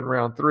back through in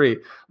round 3.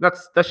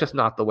 That's just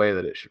not the way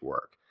that it should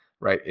work,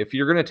 right? If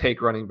you're going to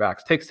take running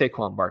backs, take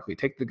Saquon Barkley,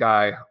 take the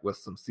guy with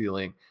some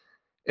ceiling.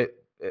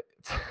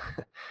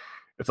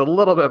 It's a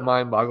little bit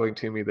mind-boggling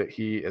to me that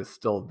he is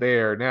still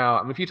there. Now,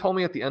 I mean, if you told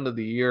me at the end of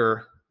the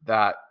year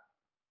that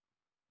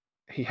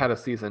he had a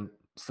season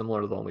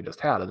similar to the one we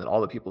just had, and that all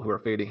the people who are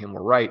fading him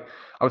were right,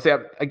 I would say,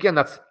 again,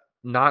 that's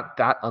not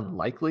that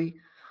unlikely.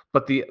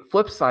 But the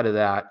flip side of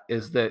that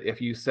is that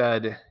if you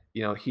said,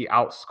 he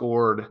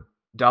outscored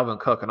Dalvin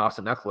Cook and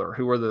Austin Eckler,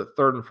 who were the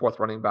third and fourth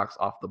running backs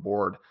off the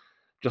board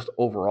just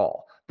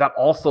overall, that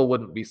also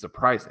wouldn't be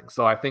surprising.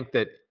 So I think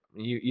that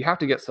you have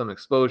to get some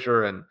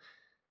exposure, and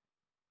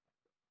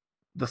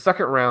the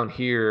second round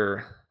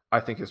here,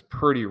 I think, is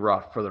pretty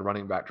rough for the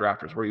running back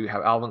drafters, where you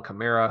have Alvin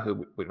Kamara,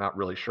 who we're not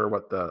really sure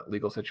what the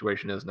legal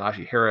situation is,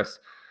 Najee Harris,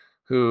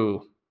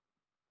 who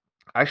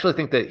I actually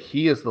think that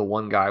he is the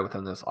one guy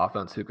within this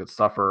offense who could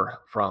suffer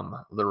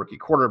from the rookie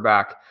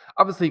quarterback.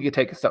 Obviously, he could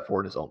take a step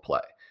forward in his own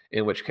play,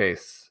 in which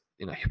case,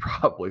 he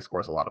probably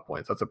scores a lot of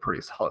points. That's a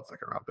pretty solid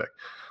second round pick.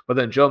 But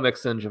then Joe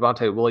Mixon,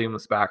 Javonte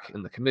Williams back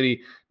in the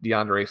committee,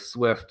 DeAndre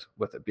Swift,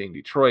 with it being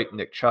Detroit,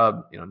 Nick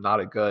Chubb, not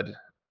a good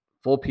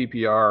full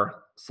PPR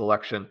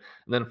selection,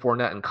 and then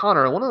Fournette and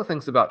Connor. And one of the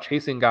things about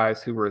chasing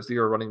guys who were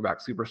zero running back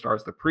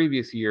superstars the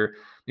previous year,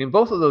 I mean,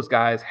 both of those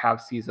guys have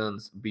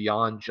seasons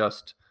beyond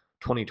just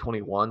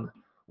 2021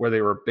 where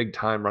they were big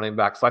time running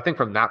backs. So I think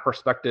from that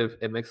perspective,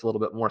 it makes a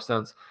little bit more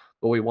sense,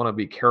 but we want to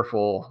be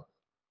careful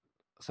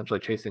essentially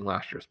chasing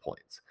last year's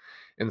points.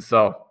 And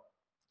so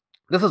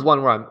this is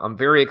one where I'm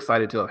very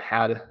excited to have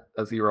had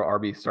a zero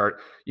RB start.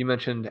 You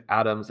mentioned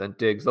Adams and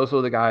Diggs. Those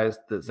were the guys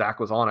that Zach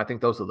was on. I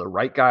think those are the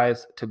right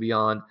guys to be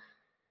on.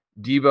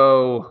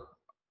 Debo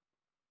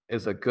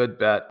is a good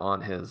bet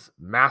on his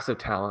massive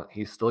talent.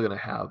 He's still going to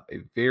have a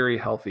very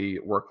healthy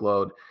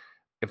workload.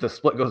 If the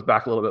split goes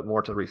back a little bit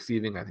more to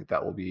receiving, I think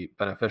that will be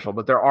beneficial.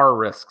 But there are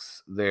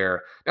risks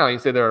there. Now, you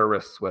say there are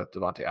risks with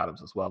Devontae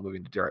Adams as well,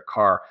 moving to Derek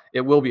Carr.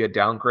 It will be a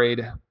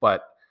downgrade,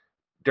 but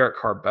Derek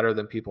Carr better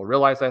than people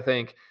realize, I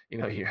think.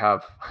 You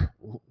have,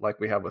 like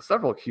we have with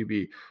several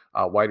QB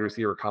wide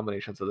receiver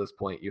combinations at this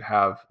point, you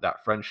have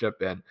that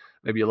friendship and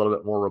maybe a little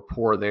bit more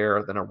rapport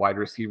there than a wide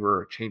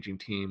receiver changing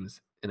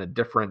teams in a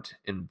different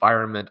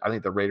environment. I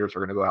think the Raiders are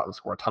going to go out and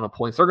score a ton of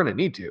points. They're going to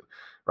need to,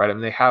 right? I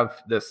mean, they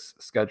have this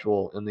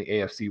schedule in the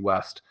AFC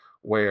West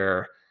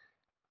where,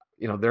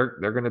 they're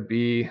going to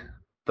be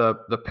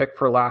the pick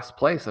for last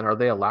place. And are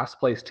they a last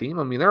place team?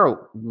 I mean, they're a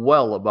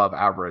well above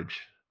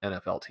average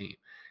NFL team.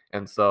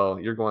 And so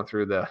you're going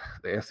through the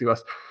AFC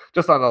West.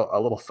 Just on a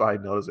little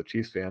side note, as a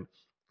Chiefs fan,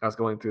 I was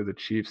going through the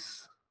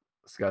Chiefs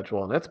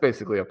schedule, and it's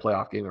basically a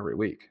playoff game every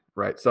week,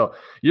 right? So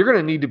you're going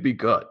to need to be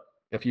good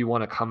if you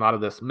want to come out of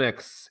this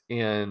mix.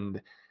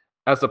 And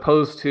as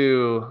opposed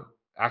to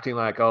acting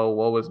like, oh,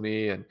 woe is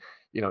me, and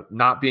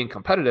not being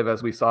competitive,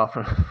 as we saw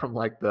from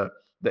like the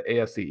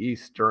AFC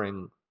East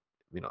during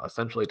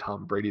essentially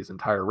Tom Brady's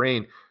entire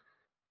reign.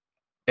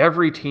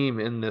 every team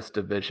in this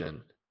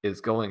division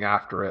is going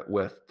after it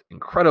with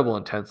incredible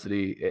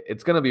intensity.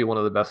 It's going to be one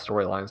of the best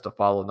storylines to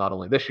follow, not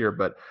only this year,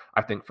 but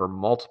I think for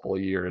multiple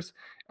years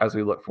as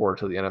we look forward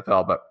to the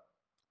NFL. But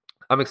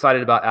I'm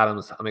excited about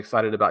Adams. I'm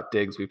excited about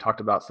Diggs. We've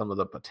talked about some of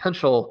the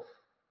potential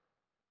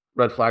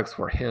red flags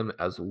for him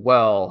as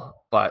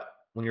well. But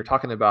when you're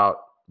talking about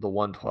the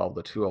 112,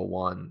 the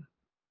 201,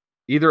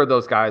 either of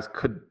those guys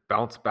could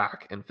bounce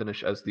back and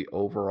finish as the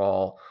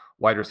overall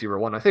wide receiver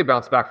one. I say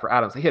bounce back for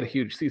Adams. He had a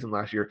huge season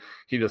last year.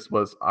 He just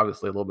was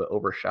obviously a little bit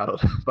overshadowed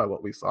by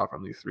what we saw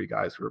from these three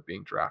guys who were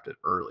being drafted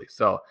early.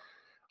 So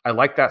I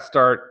like that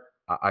start.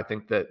 I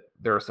think that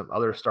there are some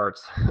other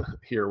starts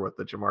here with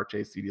the Jamar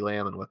Chase, CeeDee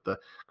Lamb, and with the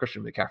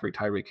Christian McCaffrey,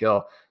 Tyreek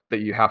Hill that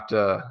you have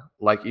to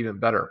like even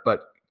better.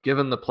 But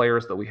given the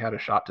players that we had a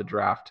shot to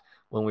draft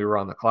when we were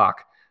on the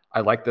clock, I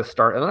like this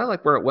start, and I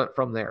like where it went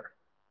from there.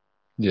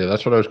 Yeah,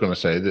 that's what I was going to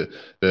say.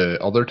 The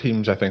other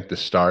teams, I think the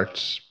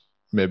starts,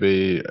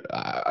 maybe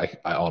I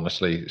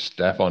honestly,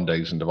 Stephon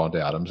Diggs and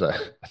Devontae Adams, I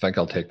think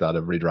I'll take that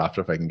every draft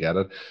if I can get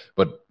it.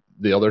 But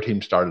the other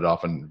team started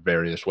off in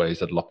various ways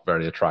that look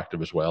very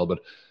attractive as well. But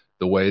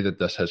the way that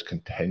this has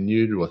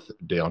continued with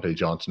Deontay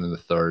Johnson in the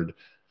third,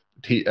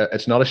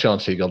 it's not a Shawn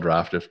Siegele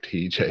draft if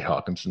TJ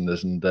Hawkinson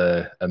isn't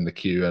in the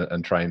queue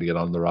and trying to get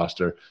on the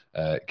roster.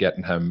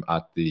 Getting him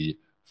at the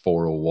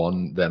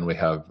 401, then we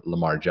have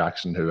Lamar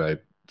Jackson, who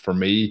for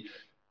me,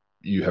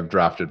 you have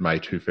drafted my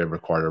two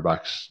favorite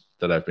quarterbacks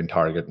that I've been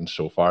targeting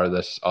so far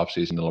this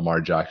offseason, Lamar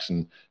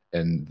Jackson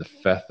in the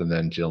fifth, and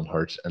then Jalen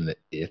Hurts in the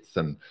eighth.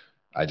 And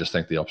I just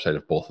think the upside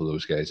of both of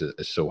those guys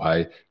is so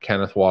high.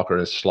 Kenneth Walker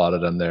is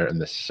slotted in there in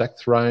the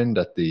sixth round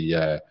at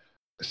the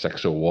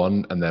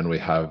 601, and then we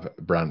have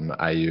Brandon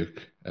Ayuk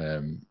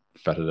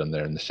fitted in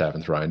there in the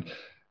seventh round.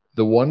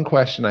 The one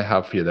question I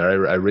have for you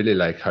there, I really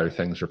like how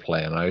things are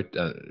playing out.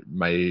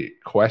 My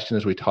question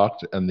is, we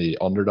talked in the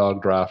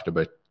underdog draft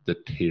about the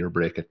tier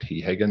break at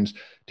T. Higgins.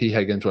 T.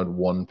 Higgins went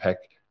one pick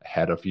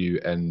ahead of you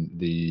in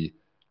the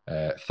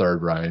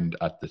third round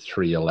at the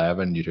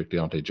 311. You took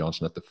Deontay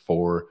Johnson at the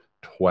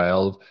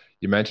 412.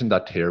 You mentioned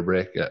that tier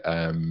break.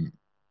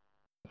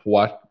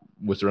 What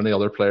was there any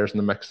other players in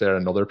the mix there?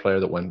 Another player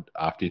that went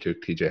after you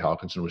took TJ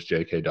Hawkinson was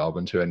J.K.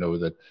 Dobbins, who I know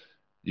that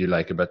you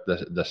like a bit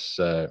this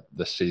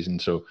season.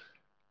 So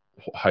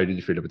how did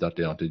you feel about that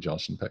Deontay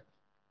Johnson pick?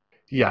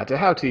 Yeah, to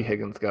have T.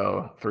 Higgins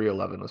go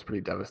 311 was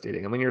pretty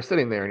devastating. I mean, you're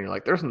sitting there and you're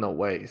like, there's no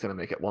way he's going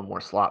to make it one more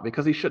slot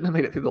because he shouldn't have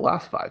made it through the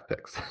last five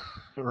picks,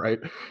 right?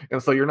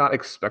 And so you're not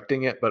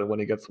expecting it, but when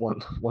he gets one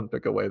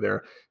pick away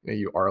there,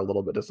 you are a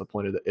little bit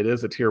disappointed. It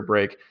is a tier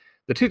break.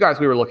 The two guys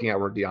we were looking at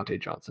were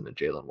Deontay Johnson and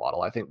Jalen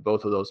Waddle. I think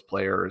both of those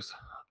players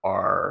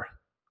are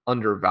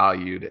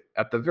undervalued,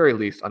 at the very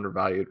least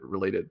undervalued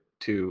related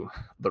to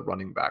the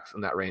running backs in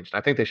that range. And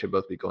I think they should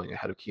both be going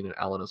ahead of Keenan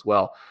Allen as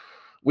well.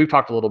 We've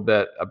talked a little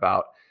bit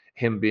about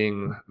him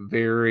being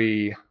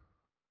very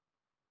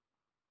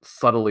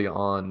subtly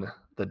on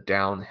the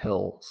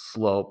downhill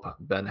slope.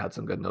 Ben had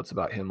some good notes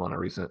about him on a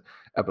recent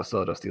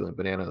episode of Stealing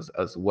Bananas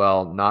as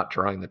well, not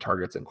drawing the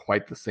targets in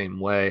quite the same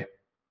way.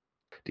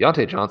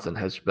 Deontay Johnson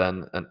has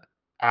been an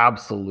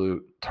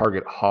absolute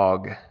target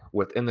hog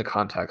within the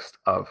context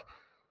of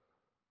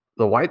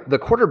the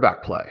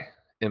quarterback play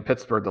in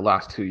Pittsburgh the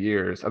last 2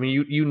 years. I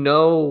mean, you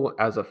know,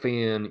 as a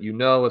fan, you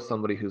know, as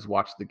somebody who's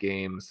watched the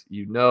games,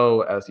 you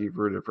know, as you've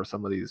rooted for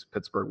some of these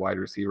Pittsburgh wide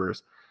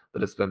receivers,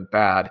 that it's been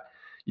bad.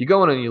 You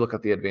go in and you look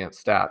at the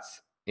advanced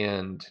stats,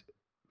 and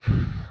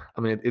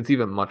I mean, it's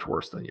even much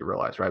worse than you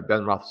realize, right?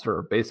 Ben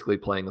Roethlisberger basically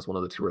playing as one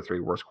of the two or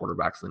three worst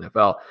quarterbacks in the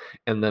NFL.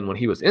 And then when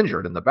he was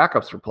injured and the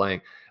backups were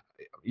playing,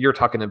 you're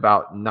talking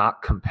about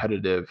not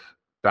competitive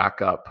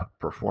backup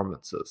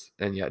performances.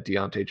 And yet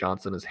Deontay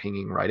Johnson is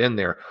hanging right in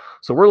there.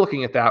 So we're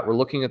looking at that. We're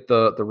looking at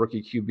the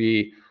rookie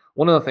QB.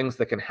 One of the things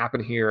that can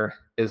happen here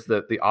is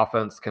that the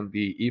offense can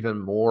be even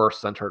more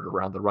centered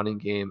around the running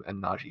game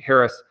and Najee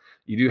Harris.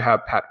 You do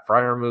have Pat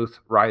Freiermuth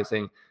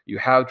rising. You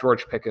have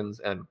George Pickens.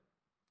 And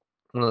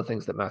one of the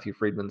things that Matthew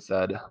Friedman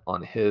said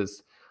on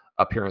his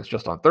appearance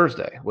just on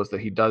Thursday was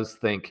that he does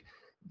think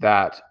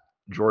that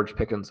George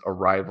Pickens'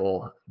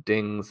 arrival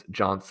dings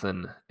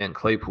Johnson and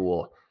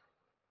Claypool.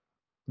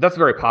 That's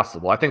very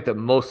possible. I think that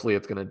mostly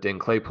it's going to ding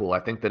Claypool. I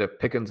think that if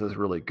Pickens is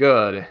really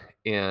good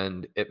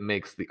and it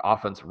makes the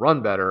offense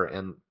run better,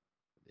 and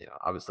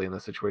obviously in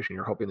this situation,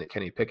 you're hoping that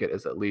Kenny Pickett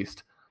is at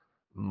least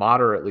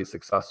moderately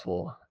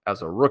successful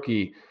as a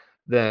rookie,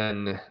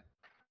 then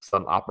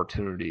some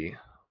opportunity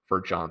for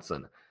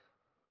Johnson.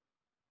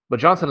 But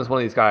Johnson is one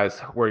of these guys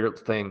where you're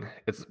saying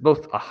it's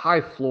both a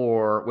high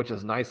floor, which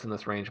is nice in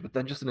this range, but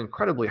then just an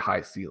incredibly high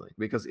ceiling,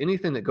 because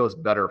anything that goes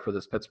better for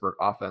this Pittsburgh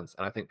offense,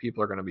 and I think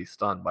people are going to be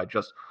stunned by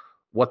just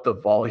what the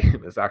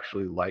volume is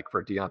actually like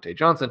for Deontay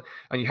Johnson.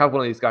 And you have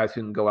one of these guys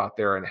who can go out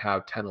there and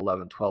have 10,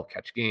 11, 12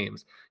 catch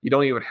games. You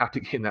don't even have to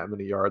gain that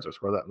many yards or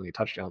score that many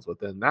touchdowns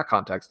within that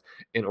context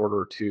in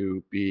order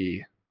to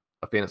be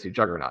a fantasy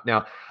juggernaut.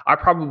 Now, I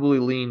probably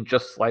lean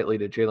just slightly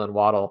to Jalen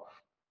Waddle.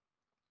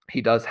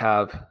 He does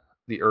have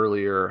the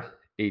earlier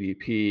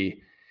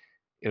ADP.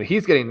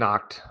 He's getting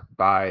knocked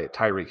by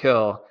Tyreek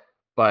Hill,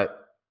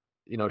 but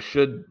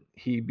should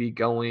he be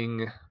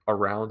going a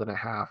round and a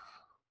half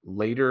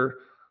later,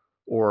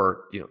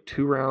 or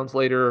 2 rounds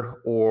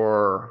later,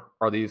 or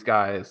are these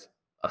guys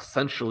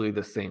essentially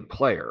the same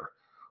player,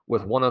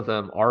 with one of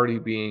them already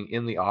being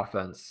in the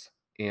offense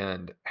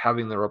and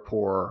having the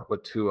rapport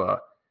with Tua,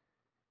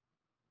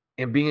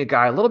 and being a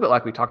guy a little bit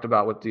like we talked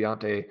about with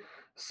Deontay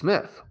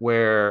Smith,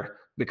 where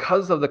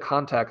because of the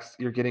context,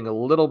 you're getting a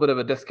little bit of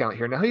a discount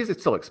here. Now, he's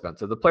still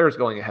expensive. The players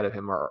going ahead of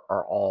him are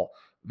all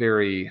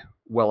very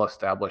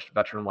well-established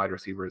veteran wide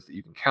receivers that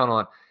you can count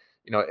on.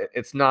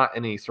 It's not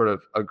any sort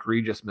of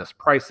egregious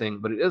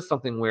mispricing, but it is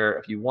something where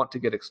if you want to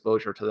get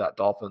exposure to that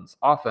Dolphins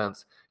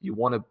offense, you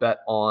want to bet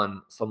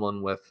on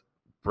someone with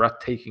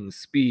breathtaking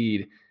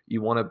speed.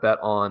 You want to bet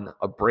on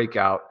a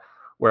breakout.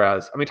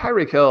 Whereas,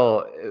 Tyreek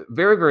Hill,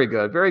 very, very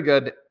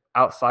good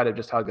outside of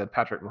just how good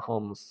Patrick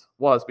Mahomes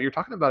was. But you're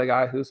talking about a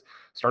guy who's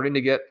starting to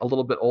get a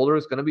little bit older,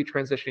 is going to be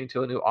transitioning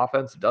to a new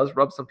offense, does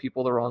rub some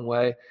people the wrong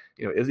way.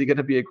 Is he going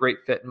to be a great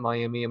fit in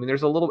Miami?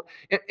 There's a little,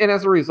 and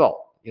as a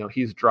result,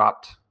 he's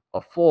dropped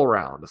a full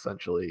round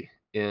essentially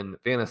in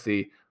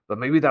fantasy, but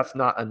maybe that's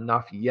not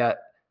enough yet.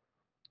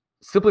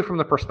 Simply from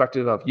the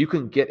perspective of you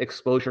can get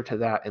exposure to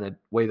that in a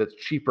way that's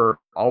cheaper,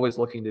 always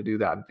looking to do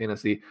that in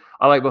fantasy.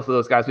 I like both of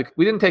those guys.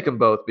 We didn't take them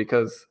both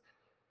because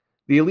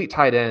the elite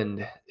tight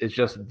end is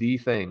just the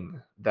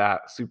thing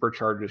that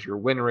supercharges your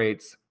win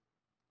rates.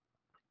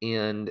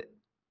 And,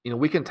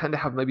 we can tend to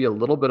have maybe a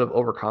little bit of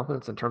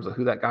overconfidence in terms of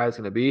who that guy is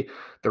going to be.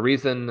 The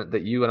reason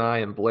that you and I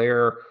and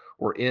Blair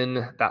were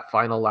in that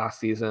final last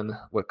season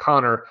with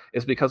Connor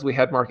is because we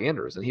had Mark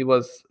Andrews, and he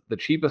was the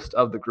cheapest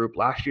of the group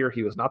last year.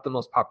 He was not the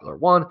most popular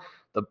one.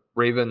 The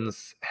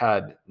Ravens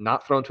had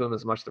not thrown to him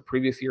as much the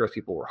previous year as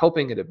people were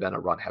hoping. It had been a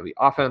run-heavy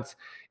offense.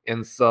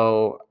 And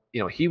so,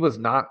 he was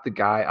not the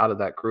guy out of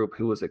that group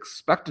who was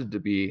expected to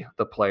be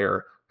the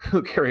player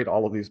who carried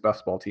all of these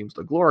best ball teams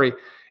to glory.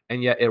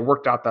 And yet it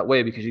worked out that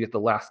way because you get the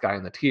last guy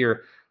in the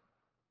tier.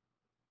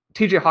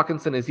 TJ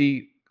Hawkinson, is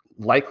he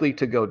likely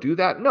to go do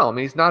that? No,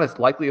 he's not as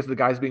likely as the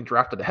guys being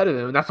drafted ahead of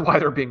him, and that's why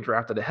they're being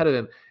drafted ahead of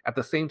him. At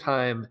the same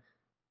time,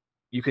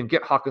 you can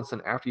get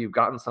Hawkinson after you've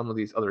gotten some of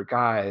these other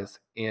guys,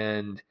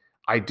 and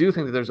I do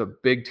think that there's a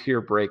big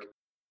tier break.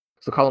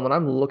 So, Colin, when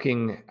I'm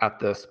looking at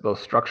this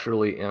both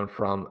structurally and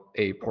from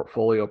a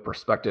portfolio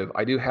perspective,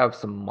 I do have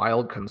some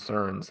mild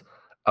concerns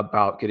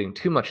about getting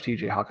too much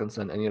TJ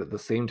Hawkinson, and yet at the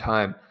same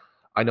time,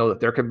 I know that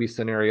there can be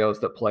scenarios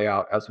that play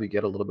out as we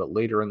get a little bit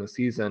later in the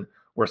season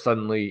where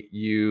suddenly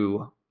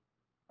you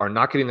are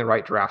not getting the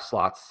right draft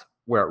slots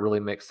where it really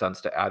makes sense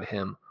to add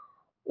him,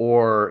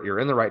 or you're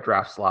in the right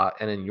draft slot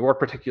and in your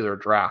particular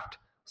draft,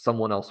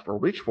 someone else will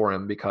reach for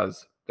him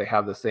because they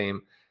have the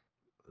same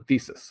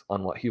thesis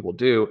on what he will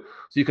do.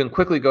 So you can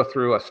quickly go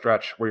through a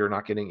stretch where you're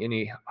not getting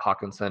any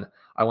Hawkinson.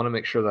 I want to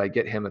make sure that I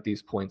get him at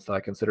these points that I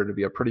consider to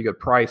be a pretty good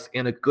price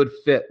and a good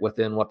fit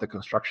within what the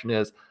construction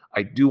is.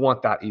 I do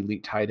want that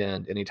elite tight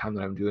end anytime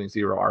that I'm doing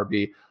zero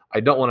RB. I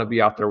don't want to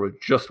be out there with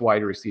just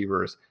wide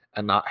receivers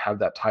and not have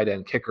that tight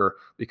end kicker,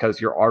 because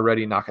you're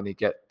already not going to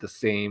get the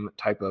same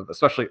type of,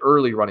 especially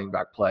early running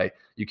back play.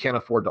 You can't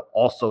afford to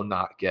also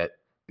not get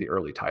the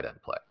early tight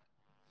end play.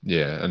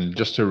 Yeah, and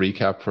just to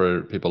recap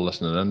for people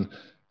listening in,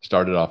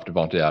 started off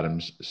Devontae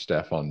Adams,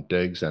 Stephon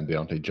Diggs, and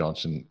Deontay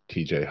Johnson,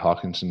 TJ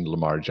Hawkinson,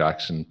 Lamar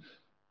Jackson,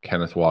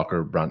 Kenneth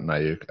Walker, Brandon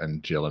Ayuk,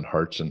 and Jalen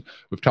Hurts. And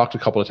we've talked a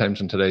couple of times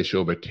on today's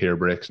show about tier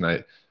breaks,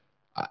 and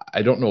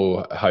I don't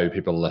know how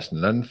people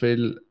listening in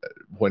feel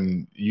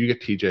when you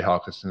get TJ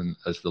Hawkinson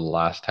as the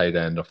last tight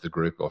end of the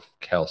group of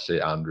Kelsey,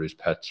 Andrews,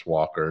 Pitts,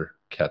 Walker,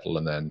 Kittle,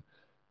 and then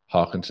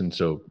Hawkinson.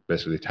 So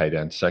basically tight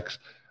end 6.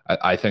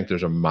 I think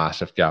there's a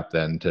massive gap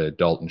then to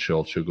Dalton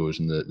Schultz, who goes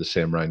in the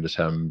same round as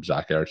him,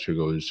 Zach Ertz, who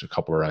goes a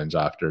couple of rounds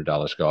after,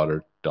 Dallas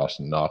Goedert,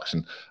 Dawson Knox.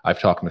 And I've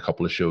talked in a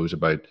couple of shows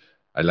about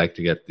I like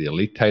to get the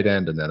elite tight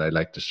end, and then I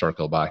like to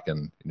circle back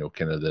and,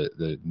 kind of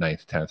the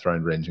 9th, 10th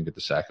round range and get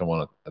the second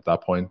one at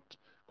that point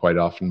quite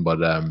often. But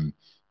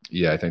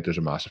yeah, I think there's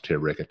a massive tier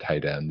break at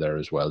tight end there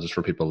as well, just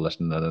for people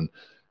listening in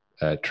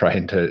and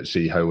trying to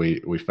see how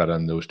we fit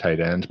in those tight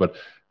ends. But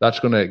that's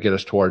going to get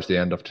us towards the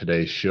end of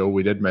today's show.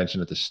 We did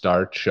mention at the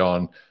start,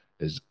 Shawn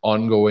is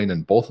ongoing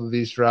in both of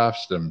these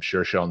drafts. I'm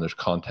sure, Shawn, there's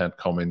content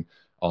coming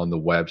on the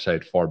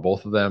website for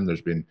both of them.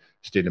 There's been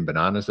Stealing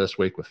Bananas this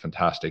week with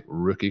fantastic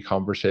rookie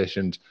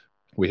conversations.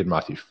 We had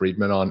Matthew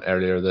Friedman on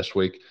earlier this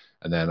week.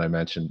 And then I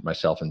mentioned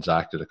myself and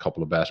Zach did a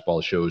couple of best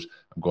ball shows.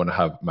 I'm going to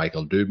have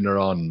Michael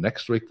Dubner on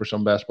next week for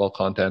some best ball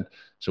content.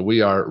 So we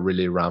are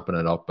really ramping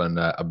it up. And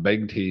a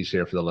big tease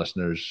here for the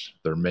listeners.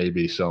 There may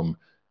be some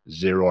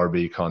zero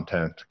RB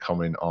content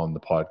coming on the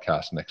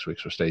podcast next week.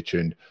 So stay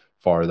tuned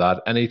for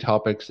that. Any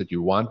topics that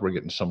you want, we're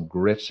getting some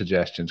great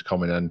suggestions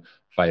coming in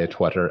via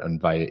Twitter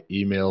and via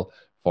email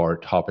for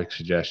topic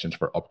suggestions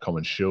for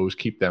upcoming shows.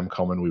 Keep them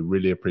coming. We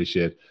really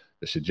appreciate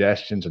the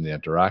suggestions and the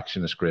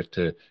interaction. It's great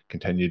to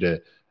continue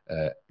to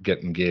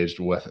get engaged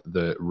with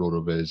the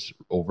RotoViz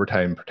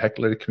Overtime,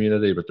 particularly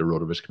community, but the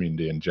RotoViz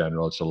community in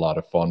general. It's a lot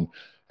of fun.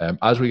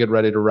 As we get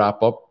ready to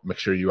wrap up, make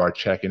sure you are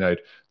checking out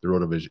the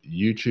RotoViz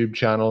YouTube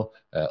channel.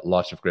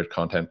 Lots of great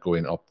content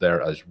going up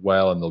there as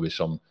well, and there'll be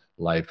some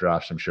live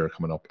drafts, I'm sure,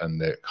 coming up in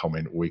the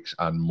coming weeks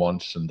and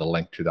months, and the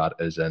link to that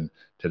is in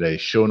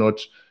today's show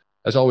notes.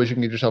 As always, you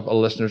can get yourself a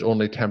listeners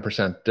only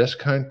 10%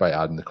 discount by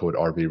adding the code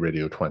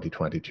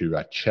RVRadio2022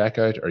 at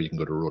checkout, or you can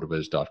go to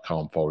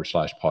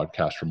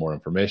rotoviz.com/podcast for more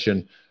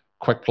information.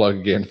 Quick plug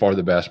again for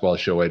the best ball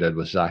show I did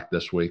with Zach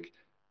this week.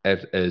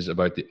 It is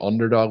about the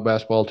Underdog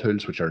best ball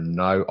tools, which are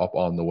now up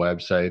on the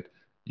website.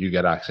 You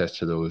get access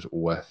to those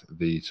with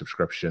the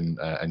subscription,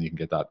 and you can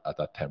get that at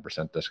that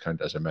 10%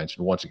 discount, as I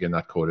mentioned. Once again,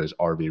 that code is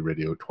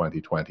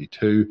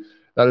RVRadio2022.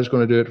 That is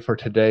going to do it for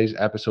today's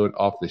episode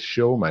of the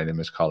show. My name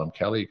is Colin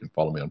Kelly. You can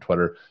follow me on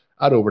Twitter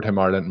at Overtime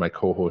Ireland. My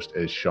co-host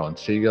is Shawn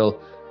Siegele.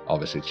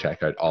 Obviously,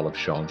 check out all of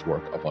Shawn's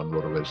work up on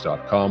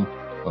rotoviz.com.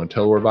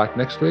 Until we're back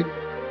next week,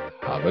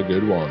 have a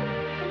good one.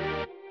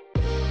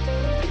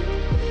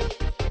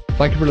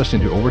 Thank you for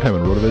listening to Overtime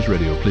on RotoViz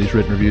Radio. Please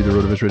rate and review the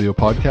RotoViz Radio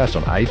podcast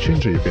on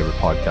iTunes or your favorite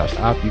podcast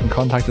app. You can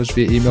contact us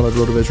via email at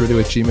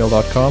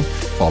rotovizradio@gmail.com.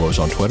 Follow us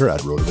on Twitter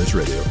at RotoViz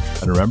Radio.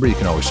 And remember, you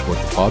can always support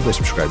the pod by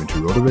subscribing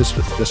to RotoViz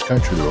with a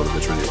discount through the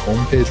RotoViz Radio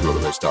homepage,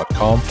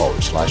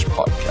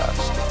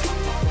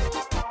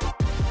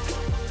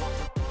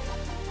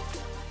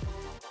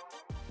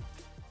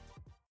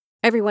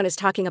 rotoviz.com/podcast. Everyone is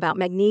talking about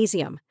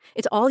magnesium.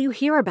 It's all you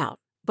hear about.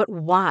 But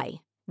why?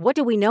 What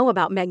do we know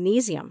about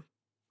magnesium?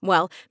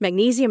 Well,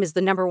 magnesium is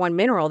the number one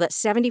mineral that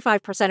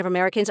 75% of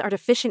Americans are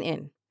deficient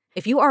in.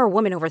 If you are a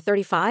woman over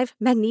 35,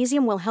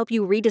 magnesium will help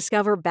you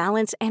rediscover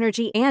balance,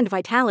 energy, and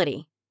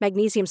vitality.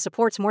 Magnesium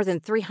supports more than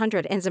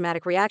 300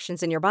 enzymatic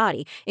reactions in your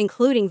body,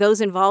 including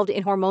those involved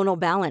in hormonal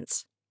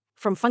balance.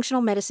 From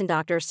functional medicine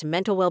doctors to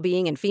mental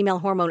well-being and female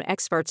hormone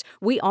experts,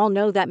 we all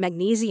know that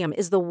magnesium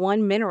is the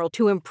one mineral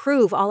to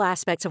improve all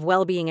aspects of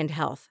well-being and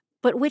health.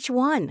 But which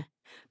one?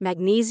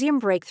 Magnesium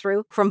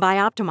Breakthrough from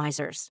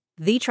Bioptimizers,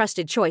 the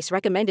trusted choice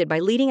recommended by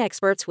leading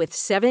experts with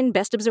 7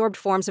 best-absorbed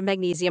forms of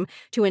magnesium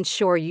to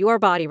ensure your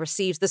body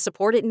receives the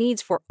support it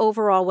needs for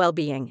overall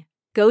well-being.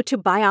 Go to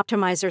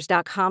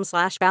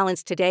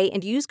bioptimizers.com/balance today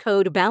and use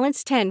code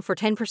BALANCE10 for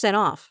 10%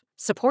 off.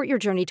 Support your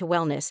journey to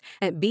wellness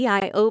at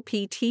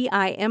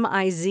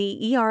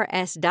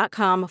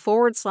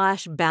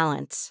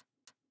bioptimizers.com/balance.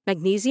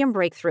 Magnesium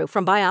Breakthrough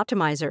from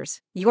Bioptimizers,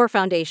 your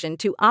foundation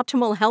to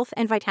optimal health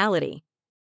and vitality.